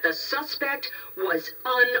confirmed that the suspect was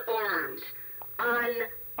unarmed.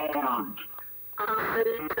 Unarmed.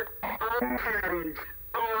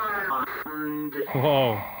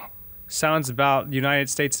 Whoa. Sounds about United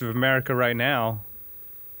States of America right now.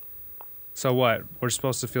 So what? We're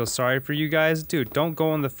supposed to feel sorry for you guys? Dude, don't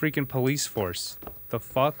go on the freaking police force. The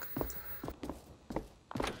fuck?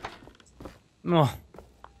 Oh.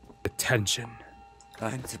 Detention.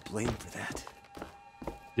 I'm to blame for that.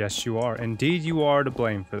 Yes, you are. Indeed, you are to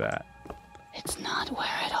blame for that. It's not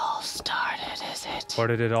where it all started, is it? Where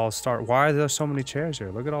did it all start? Why are there so many chairs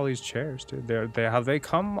here? Look at all these chairs, dude. Have they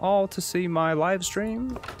come all to see my live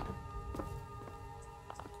stream?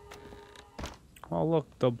 Oh, look,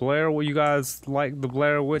 the Blair. Well, you guys like the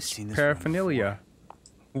Blair Witch paraphernalia?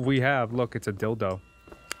 We have. Look, it's a dildo.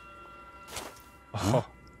 Oh,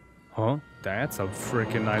 huh? That's a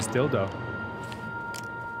freaking nice dildo.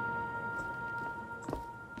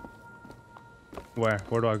 Where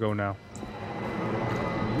do I go now?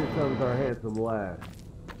 Here comes our handsome lad.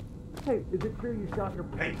 Hey, is it true you shot your...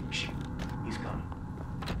 Hey, shh. He's coming.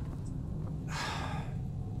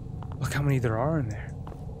 Look how many there are in there.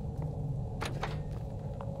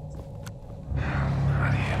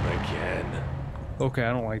 Not him again. Okay,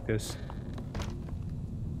 I don't like this.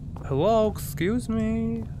 Hello, excuse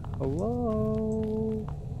me. Hello.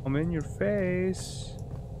 I'm in your face.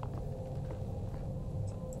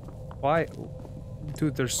 Why?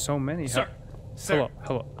 Dude, there's so many. Sir. Sir.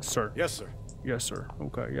 Hello, sir. Yes, sir. Yes, sir.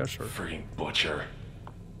 Okay, yes, sir. Freaking butcher.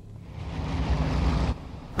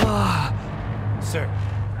 Sir.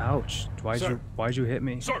 Ouch. Why'd you hit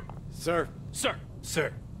me? Sir. Sir. Sir.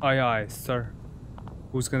 Sir. Aye, aye, sir.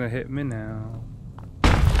 Who's gonna hit me now?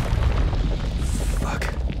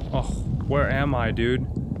 Fuck. Oh, where am I, dude?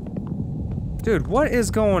 Dude, what is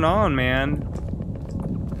going on, man?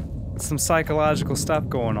 Some psychological stuff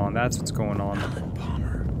going on. That's what's going on.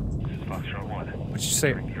 Foxtrot 1. What'd you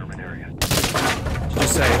say? Urban area. Did you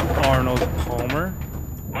say Arnold Palmer?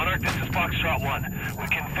 Monarch, this is Foxtrot 1. We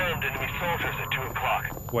confirmed enemy soldiers at 2 o'clock.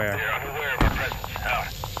 Where? They're unaware of our presence.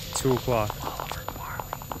 Out. 2 o'clock.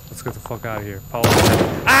 Let's get the fuck out of here. Follow the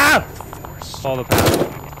path. Ah! Follow the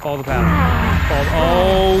path. Follow the path.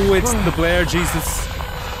 Oh, it's the Blair, Jesus.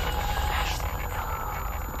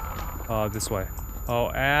 Oh, this way.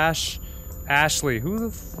 Oh, Ashley. Who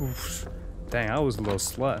the dang, I was a little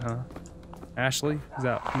slut, huh? Ashley? Is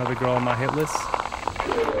that another girl on my hit list?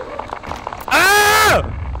 Ah!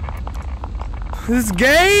 This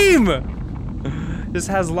game just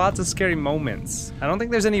has lots of scary moments. I don't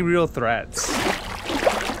think there's any real threats.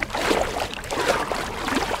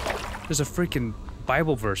 There's a freaking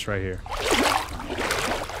Bible verse right here.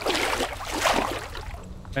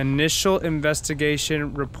 Initial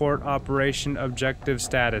investigation report operation objective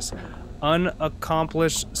status.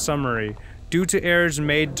 Unaccomplished summary. Due to errors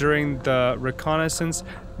made during the reconnaissance,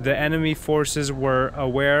 the enemy forces were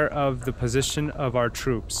aware of the position of our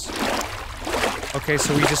troops. Okay,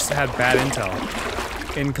 so we just had bad intel.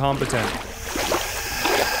 Incompetent.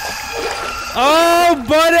 Oh,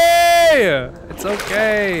 buddy! It's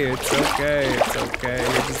okay. It's okay. It's okay.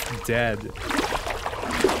 You're just dead.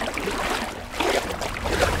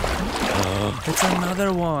 It's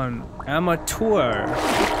another one. Amateur.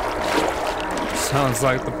 Sounds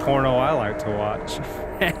like the porno I like to watch.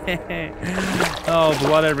 Oh,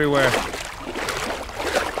 blood everywhere.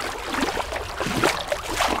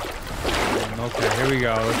 Okay, here we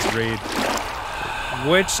go. Let's read.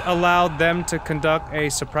 Which allowed them to conduct a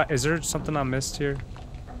surprise. Is there something I missed here?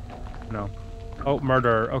 No. Oh,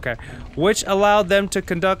 murderer. Okay. Which allowed them to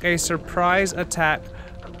conduct a surprise attack.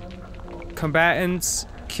 Combatants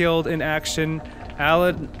killed in action.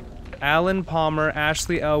 Alan Palmer,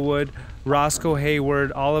 Ashley Elwood, Roscoe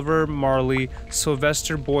Hayward, Oliver Marley,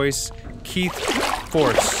 Sylvester Boyce, Keith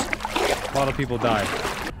Force. A lot of people died.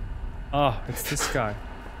 Oh, it's this guy.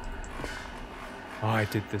 Oh, I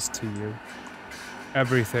did this to you.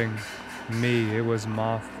 Everything. Me. It was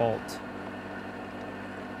my fault.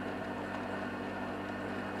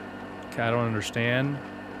 Okay, I don't understand.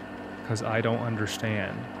 Because I don't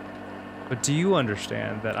understand. But do you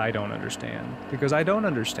understand that I don't understand? Because I don't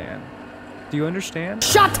understand. Do you understand?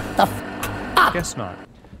 Shut the f up! Guess not.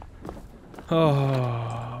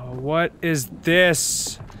 Oh, what is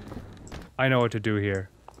this? I know what to do here.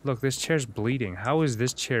 Look, this chair's bleeding. How is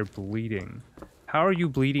this chair bleeding? How are you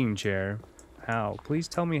bleeding, chair? How? Please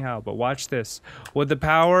tell me how, but watch this. With the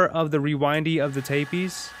power of the rewindy of the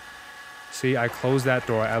tapies. See, I closed that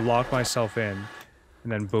door. I locked myself in.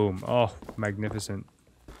 And then boom. Oh, magnificent.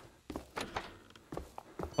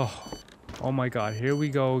 Oh. Oh my god, here we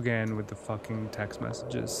go again with the fucking text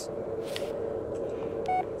messages.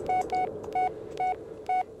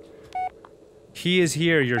 He is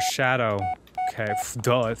here, your shadow. Okay,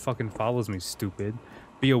 duh, it fucking follows me, stupid.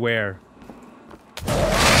 Be aware.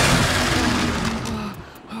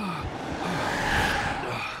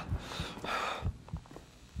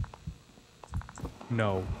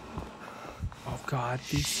 No. Oh god,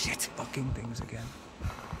 these shit fucking things again.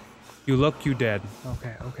 You look, you dead.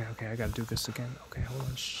 Okay, okay, okay, I gotta do this again. Okay, hold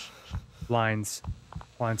on, shh. Lines.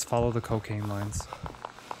 Lines, follow the cocaine lines.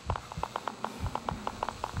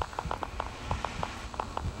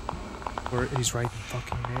 He's right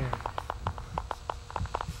fucking there.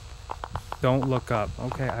 Don't look up.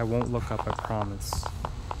 Okay, I won't look up, I promise.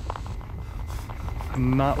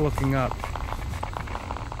 I'm not looking up.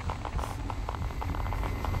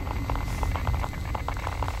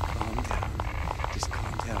 Calm down. Just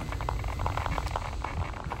calm down.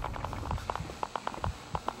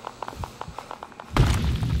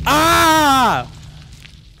 Ah!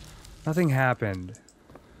 Nothing happened.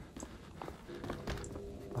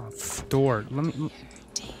 Oh, door. Let me.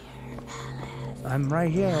 I'm right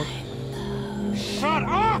here. Shut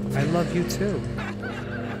up! I love you too.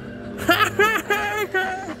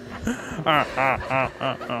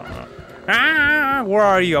 Where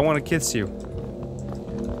are you? I want to kiss you.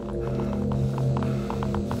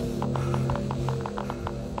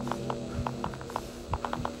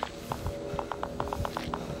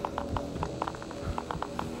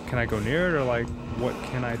 Can I go near it, or like, what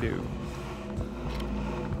can I do?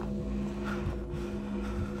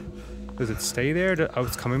 Does it stay there? Oh,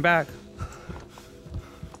 it's coming back.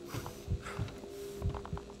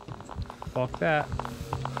 Fuck that.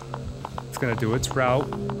 It's gonna do its route.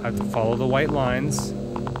 I have to follow the white lines.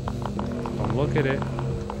 Don't look at it.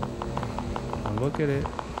 Don't look at it.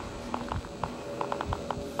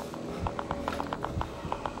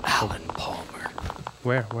 Alan Palmer.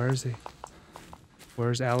 Where? Where is he?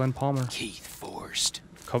 Where's Alan Palmer? Keith Forrest.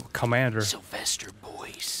 Commander. Sylvester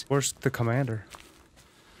Boyce. Where's the commander?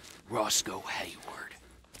 Roscoe Hayward.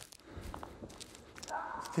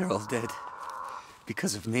 They're all dead.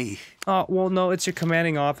 because of me. Oh, well, no, it's your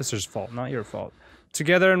commanding officer's fault, not your fault.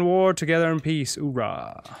 Together in war, together in peace.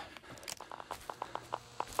 Hoorah.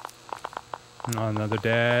 Another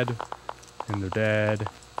dead. And they're dead.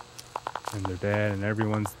 And they're dead, and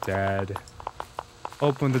everyone's dead.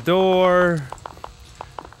 Open the door.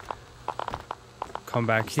 Come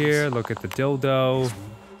back here, look at the dildo.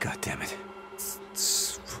 God damn it.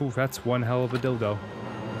 Ooh, that's one hell of a dildo.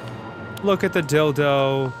 Look at the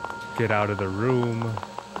dildo. Get out of the room.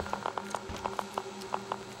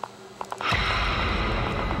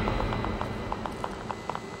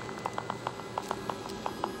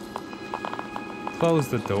 Close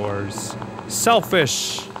the doors.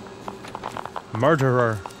 Selfish.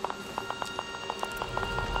 Murderer.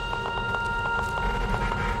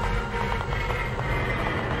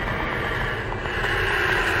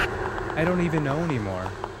 I don't even know anymore.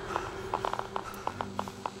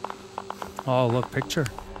 Oh, look, picture.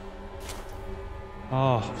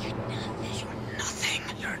 Oh. You're nothing.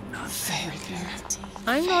 You're nothing.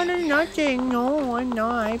 I'm not a nothing. No, I'm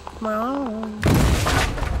not. No.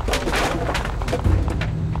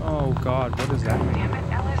 Oh God, what is that? Damn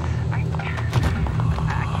it, Ellis. I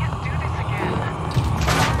can't do this again.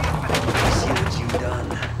 See what you've done.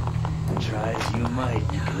 Try as you might,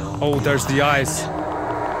 you can only Oh, there's the eyes.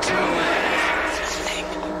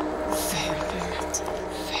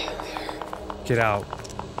 Get out.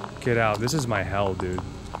 Get out. This is my hell, dude.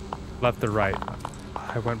 Left or right?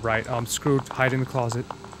 I went right. I'm screwed. Hide in the closet.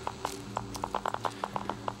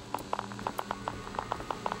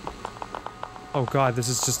 Oh God, this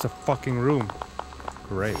is just a fucking room.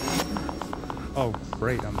 Great. Oh,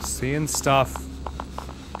 great. I'm seeing stuff.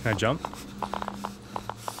 Can I jump?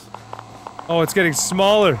 Oh, it's getting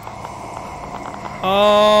smaller.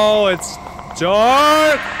 Oh, it's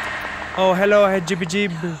dark. Oh, hello, Jibby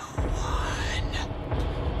Jib.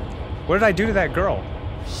 What did I do to that girl?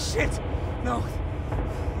 Shit! No.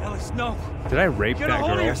 Ellis, no. Did I rape Get that a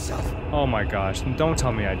hold of girl? yourself. Oh my gosh, don't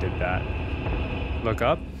tell me I did that. Look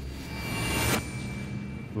up.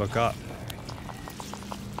 Look up.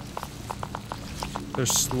 They're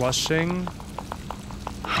slushing.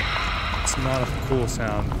 It's not a cool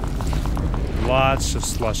sound. Lots of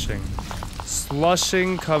slushing.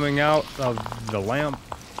 Slushing coming out of the lamp.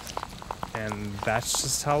 And that's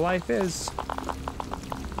just how life is.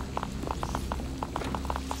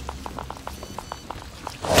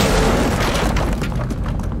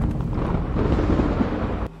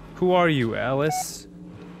 Who are you, Ellis?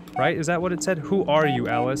 Right? Is that what it said? Who are you,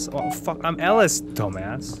 Ellis? Oh, fuck. I'm Ellis,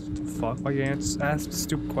 dumbass. The fuck? Why you ask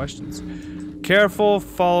stupid questions? Careful,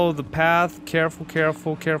 follow the path. Careful,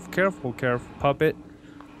 careful, careful, careful, careful. Puppet.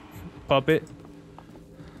 Puppet.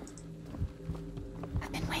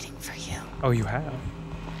 I've been waiting for you. Oh, you have?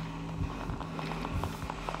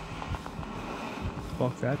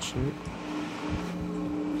 Fuck that shit.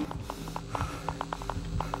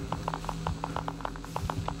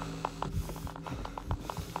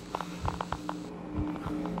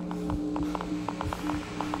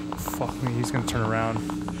 Fuck me, he's gonna turn around.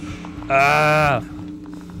 Ah!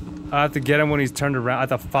 I have to get him when he's turned around. I have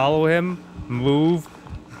to follow him, move,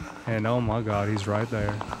 and oh my God, he's right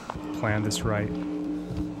there. Plan this right.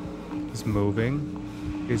 He's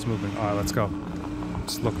moving. He's moving. Alright, let's go.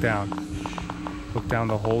 Just look down. Look down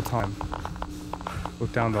the whole time.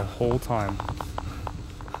 Look down the whole time.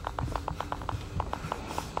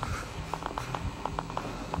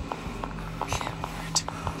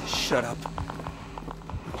 Shut up.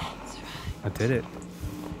 I did it.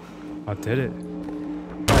 I did it.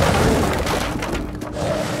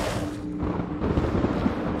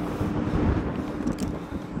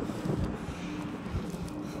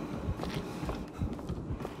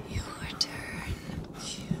 Your turn.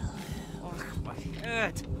 Oh, my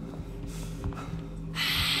head.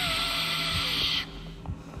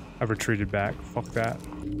 I retreated back. Fuck that.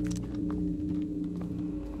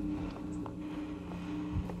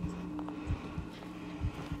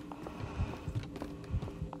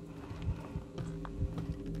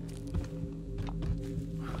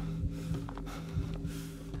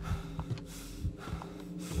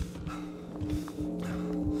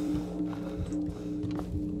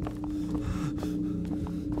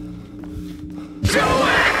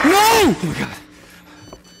 Oh my God.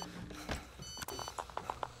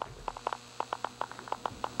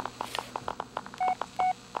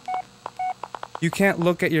 You can't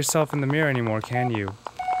look at yourself in the mirror anymore, can you?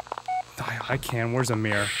 I can. Where's a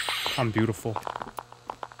mirror? I'm beautiful.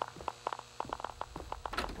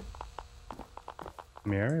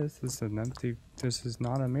 Mirror? This is an empty... This is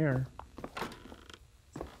not a mirror.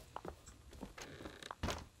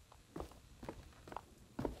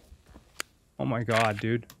 Oh my god,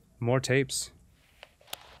 dude. More tapes.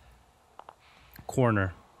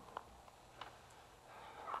 Corner.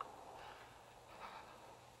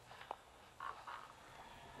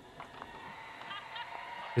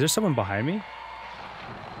 Is there someone behind me?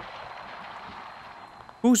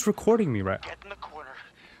 Who's recording me right? Get in the corner.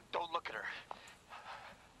 Don't look at her.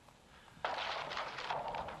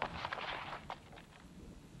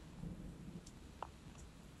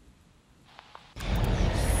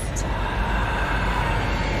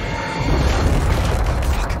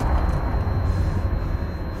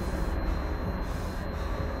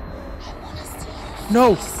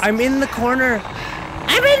 No, I'm in the corner.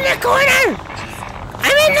 I'm in the corner!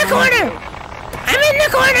 I'm in the corner! I'm in the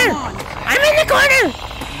corner! I'm in the corner!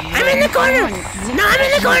 I'm in the corner! No, I'm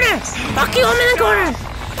in the corner! Fuck you, I'm in the corner!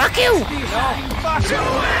 Fuck you!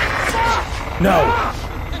 No!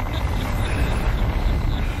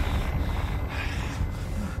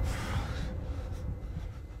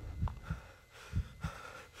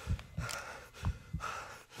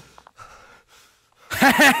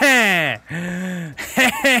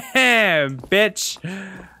 Bitch!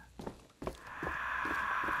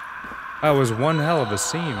 That was one hell of a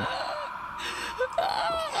scene.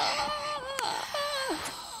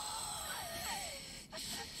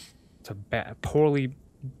 It's a poorly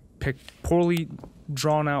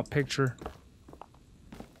drawn out picture.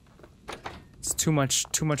 It's too much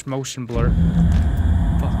motion blur.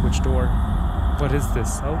 Fuck, which door? What is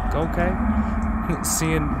this? Oh, okay.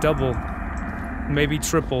 Seeing double, maybe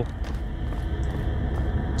triple.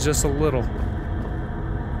 Just a little.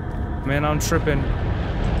 Man, I'm tripping.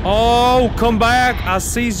 Oh, come back! I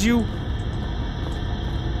sees you.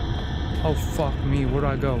 Oh, fuck me. Where do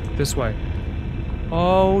I go? This way.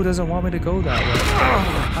 Oh, doesn't want me to go that way.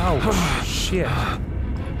 Ouch. Shit.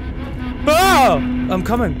 Oh! I'm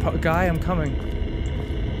coming, guy. I'm coming.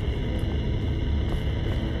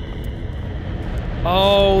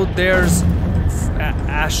 Oh, there's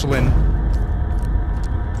Ashlyn.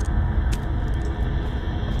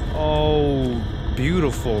 Oh,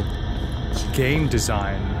 beautiful game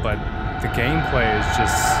design, but the gameplay is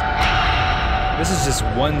just... This is just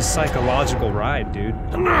one psychological ride, dude.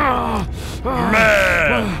 Man!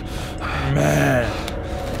 Man!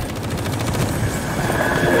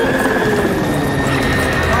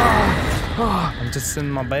 I'm just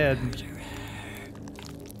in my bed.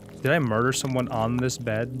 Did I murder someone on this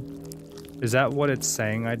bed? Is that what it's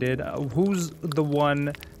saying I did? Who's the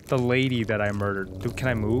one, the lady that I murdered? Can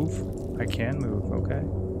I move? I can move, okay.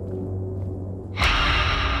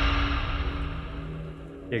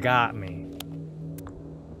 You got me.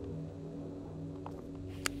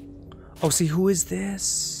 Oh, see, who is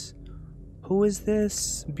this? Who is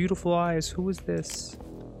this? Beautiful eyes, who is this?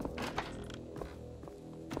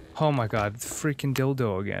 Oh my god, freaking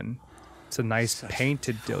dildo again. It's a nice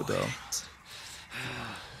painted dildo.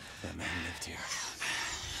 That man lived here.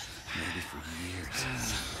 Maybe for years.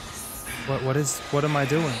 What am I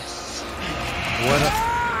doing?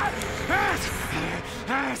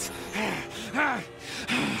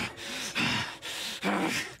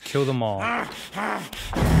 Kill them all.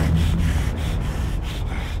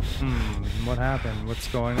 What happened? What's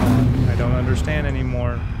going on? I don't understand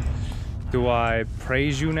anymore. Do I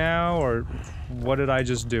praise you now, or what did I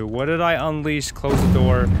just do? What did I unleash? Close the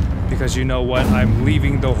door, because you know what? I'm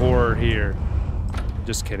leaving the horror here.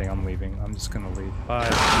 Just kidding, I'm leaving. I'm just gonna leave. Bye.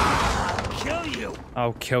 Kill you.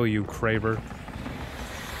 I'll kill you, Craver.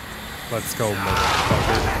 Let's go,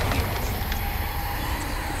 motherfucker.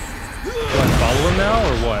 Do I follow him now,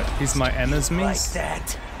 or what? He's my enemy? Like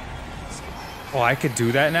that. Oh, I could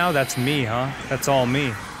do that now? That's me, huh? That's all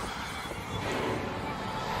me.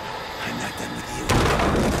 I'm not done with you.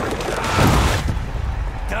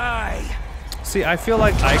 Die. See, I feel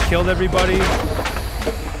like I killed everybody.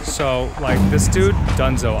 So, like, this dude,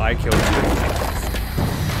 Dunzo, I killed you.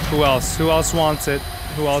 Who else? Who else wants it?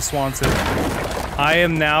 Who else wants it? I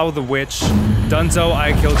am now the witch. Dunzo,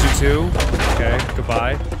 I killed you too. Okay,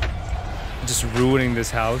 goodbye. Just ruining this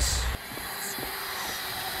house.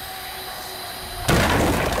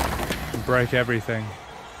 Break everything.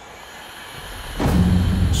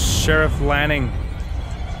 Sheriff Lanning.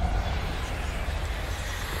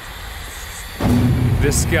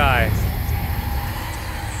 This guy.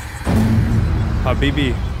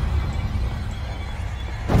 Habibi.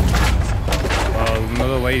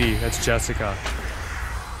 Another lady. That's Jessica.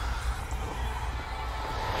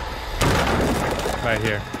 Right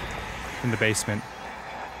here. In the basement.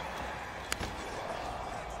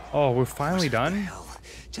 Oh, we're finally done? What the hell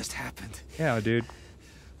just happened? Yeah, dude.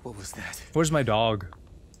 What was that? Where's my dog?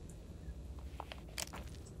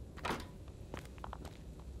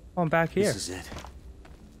 Oh, I'm back here. This is it.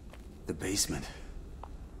 The basement.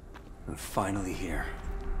 I'm finally here.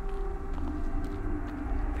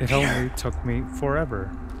 It only took me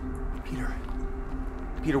forever. Peter.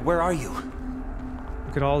 Peter, where are you?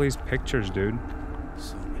 Look at all these pictures, dude.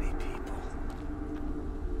 So many people.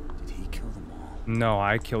 Did he kill them all? No,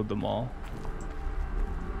 I killed them all.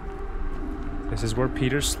 This is where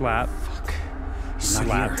Peter slept. Fuck. He's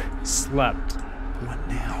not here. Slept. What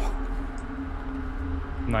now?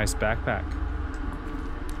 Nice backpack.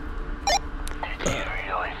 Did you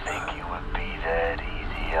really think you would be that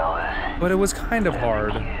easy, Ellis? But it was kind of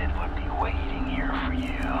hard. The kid would be waiting here for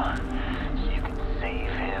you, so you could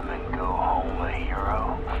save him and go home a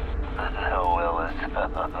hero. No, Ellis,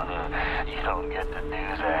 you don't get to do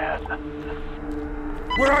that.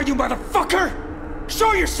 Where are you, motherfucker?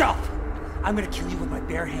 Show yourself! I'm gonna kill you with my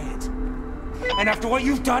bare hands. And after what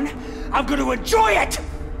you've done, I'm gonna enjoy it!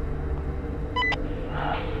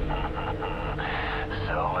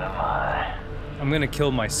 So am I. I'm gonna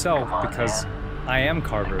kill myself because I am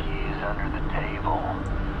Carver. The key's under the table.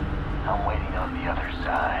 I'm waiting on the other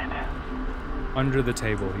side. Under the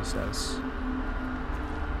table, he says.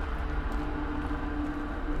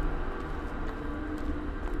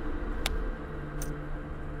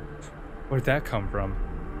 Where'd that come from?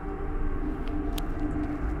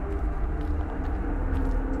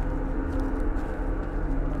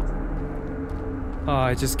 Oh,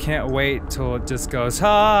 I just can't wait till it just goes,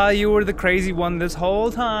 ah, you were the crazy one this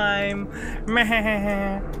whole time.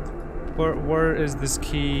 Where is this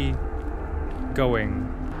key going?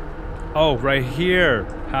 Oh, right here.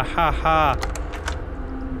 Ha ha ha.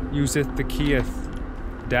 Useth the keyeth.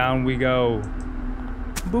 Down we go.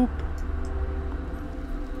 Boop.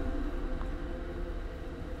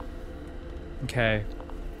 Okay.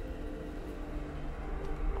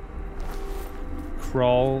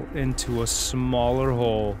 Crawl into a smaller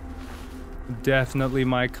hole. Definitely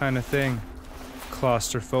my kind of thing.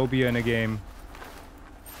 Claustrophobia in a game.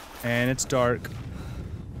 And it's dark.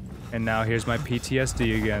 And now here's my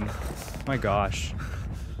PTSD again. My gosh.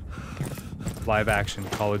 Live action,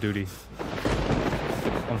 Call of Duty.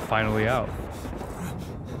 I'm finally out.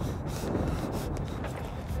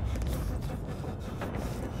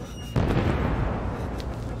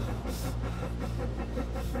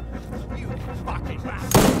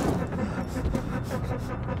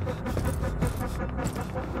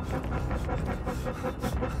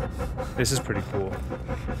 This is pretty cool.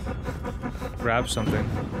 Grab something.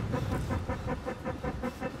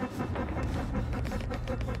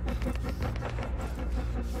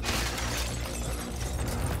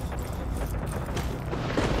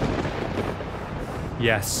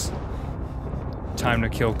 Yes. Time to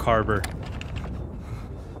kill Carver.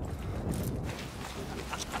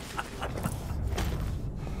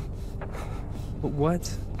 But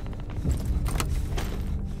what?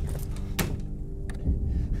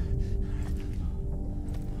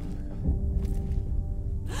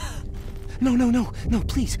 No, no, no, no,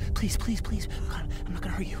 please, please, please, please. God, I'm not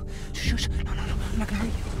gonna hurt you. Shush, no, no, no, I'm not gonna hurt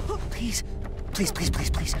you. Please, please, please, please,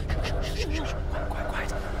 please. Shh, shh, shh, shh. Quiet,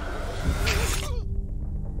 quiet.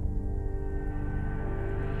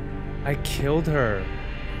 I killed her.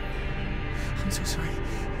 I'm so sorry.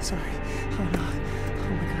 Sorry. Oh no. Oh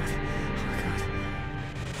my god.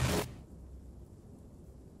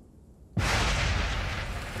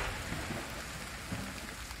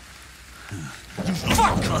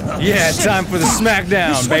 Fuck! Yeah, Shit. time for the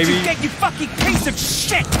smackdown, baby. You get, you fucking piece of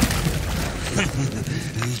shit!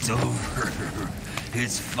 It's over.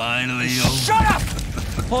 It's finally over. Shut up!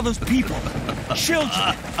 All those people, children,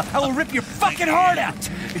 I will rip your fucking heart out!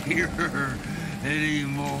 Here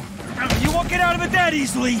anymore. You won't get out of it that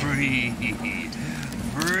easily! Free.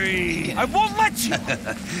 Free. I won't let you!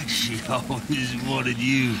 She always wanted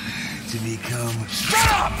you to become...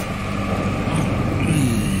 Shut up!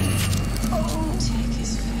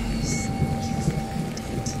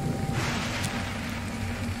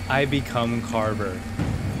 I become Carver.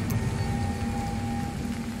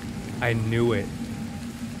 I knew it.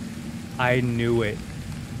 I knew it.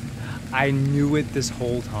 I knew it this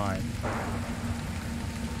whole time.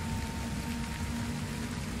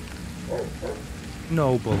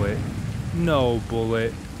 No, Bullet. No,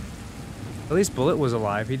 Bullet. At least Bullet was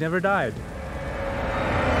alive. He never died.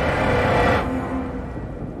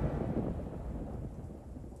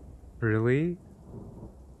 Really?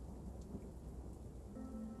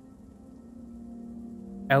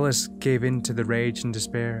 Ellis gave in to the rage and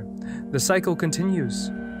despair. The cycle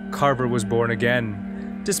continues. Carver was born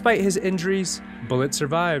again. Despite his injuries, Bullet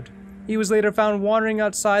survived. He was later found wandering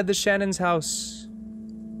outside the Shannon's house.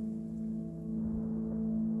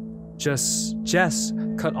 Jess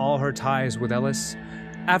cut all her ties with Ellis.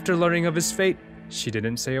 After learning of his fate, she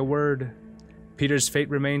didn't say a word. Peter's fate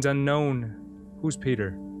remains unknown. Who's Peter?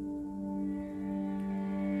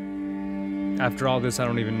 After all this, I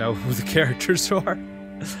don't even know who the characters are.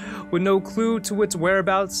 With no clue to its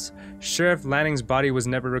whereabouts, Sheriff Lanning's body was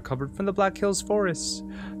never recovered from the Black Hills Forest.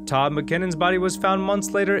 Todd McKinnon's body was found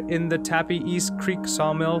months later in the Tappy East Creek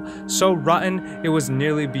sawmill, so rotten it was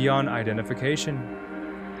nearly beyond identification.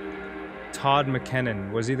 Todd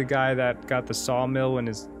McKinnon, was he the guy that got the sawmill in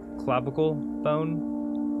his clavicle bone?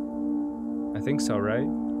 I think so, right?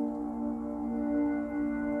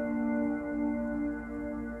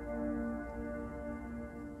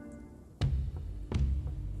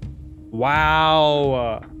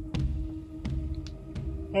 Wow.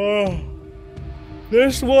 Oh,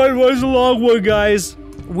 this one was a long one, guys.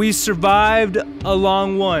 We survived a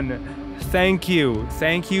long one. Thank you.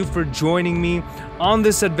 Thank you for joining me on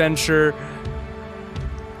this adventure.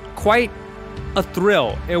 Quite a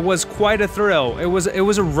thrill. It was quite a thrill. It was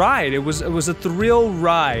a ride. It was a thrill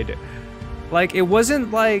ride. Like, it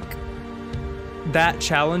wasn't like that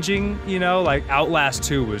challenging, you know, like Outlast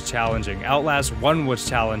 2 was challenging, Outlast 1 was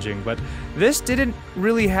challenging, but this didn't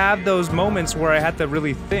really have those moments where I had to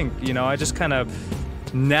really think, you know, I just kind of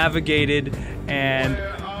navigated and...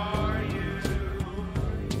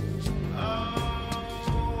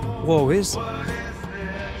 Whoa,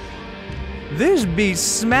 this beat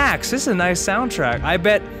smacks. This is a nice soundtrack. I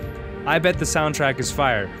bet the soundtrack is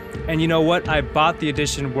fire. And you know what? I bought the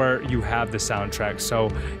edition where you have the soundtrack,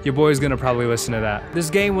 so your boy's gonna probably listen to that.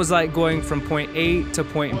 This game was like going from point A to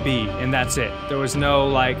point B, and that's it. There was no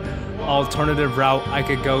like alternative route I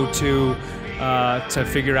could go to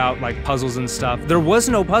figure out like puzzles and stuff. There was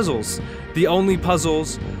no puzzles. The only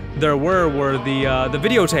puzzles there were the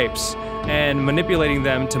videotapes and manipulating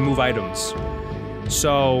them to move items.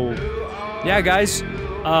 So yeah, guys,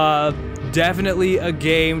 definitely a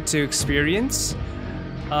game to experience.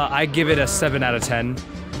 I give it a 7 out of 10,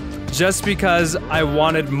 just because I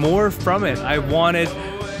wanted more from it. I wanted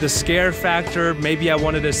the scare factor. Maybe I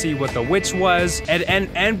wanted to see what the witch was,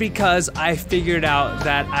 and because I figured out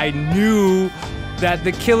that I knew that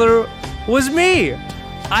the killer was me.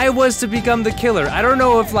 I was to become the killer. I don't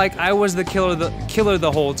know if like I was the killer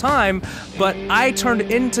the whole time, but I turned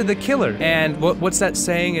into the killer. And what's that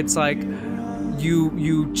saying? It's like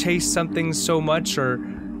you chase something so much, or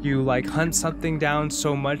you like hunt something down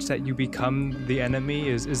so much that you become the enemy.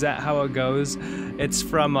 Is that how it goes? It's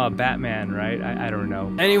from Batman, right? I don't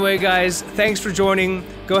know. Anyway, guys, thanks for joining.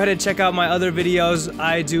 Go ahead and check out my other videos.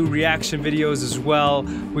 I do reaction videos as well.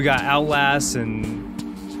 We got Outlast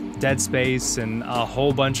and Dead Space and a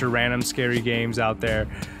whole bunch of random scary games out there.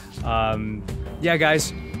 Yeah,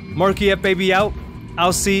 guys, Markyfbaby out.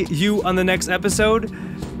 I'll see you on the next episode.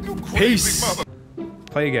 Peace.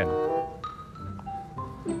 Play again.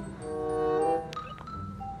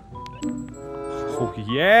 Oh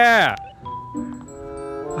yeah!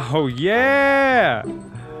 Oh yeah!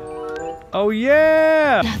 Oh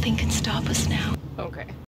yeah! Nothing can stop us now. Okay.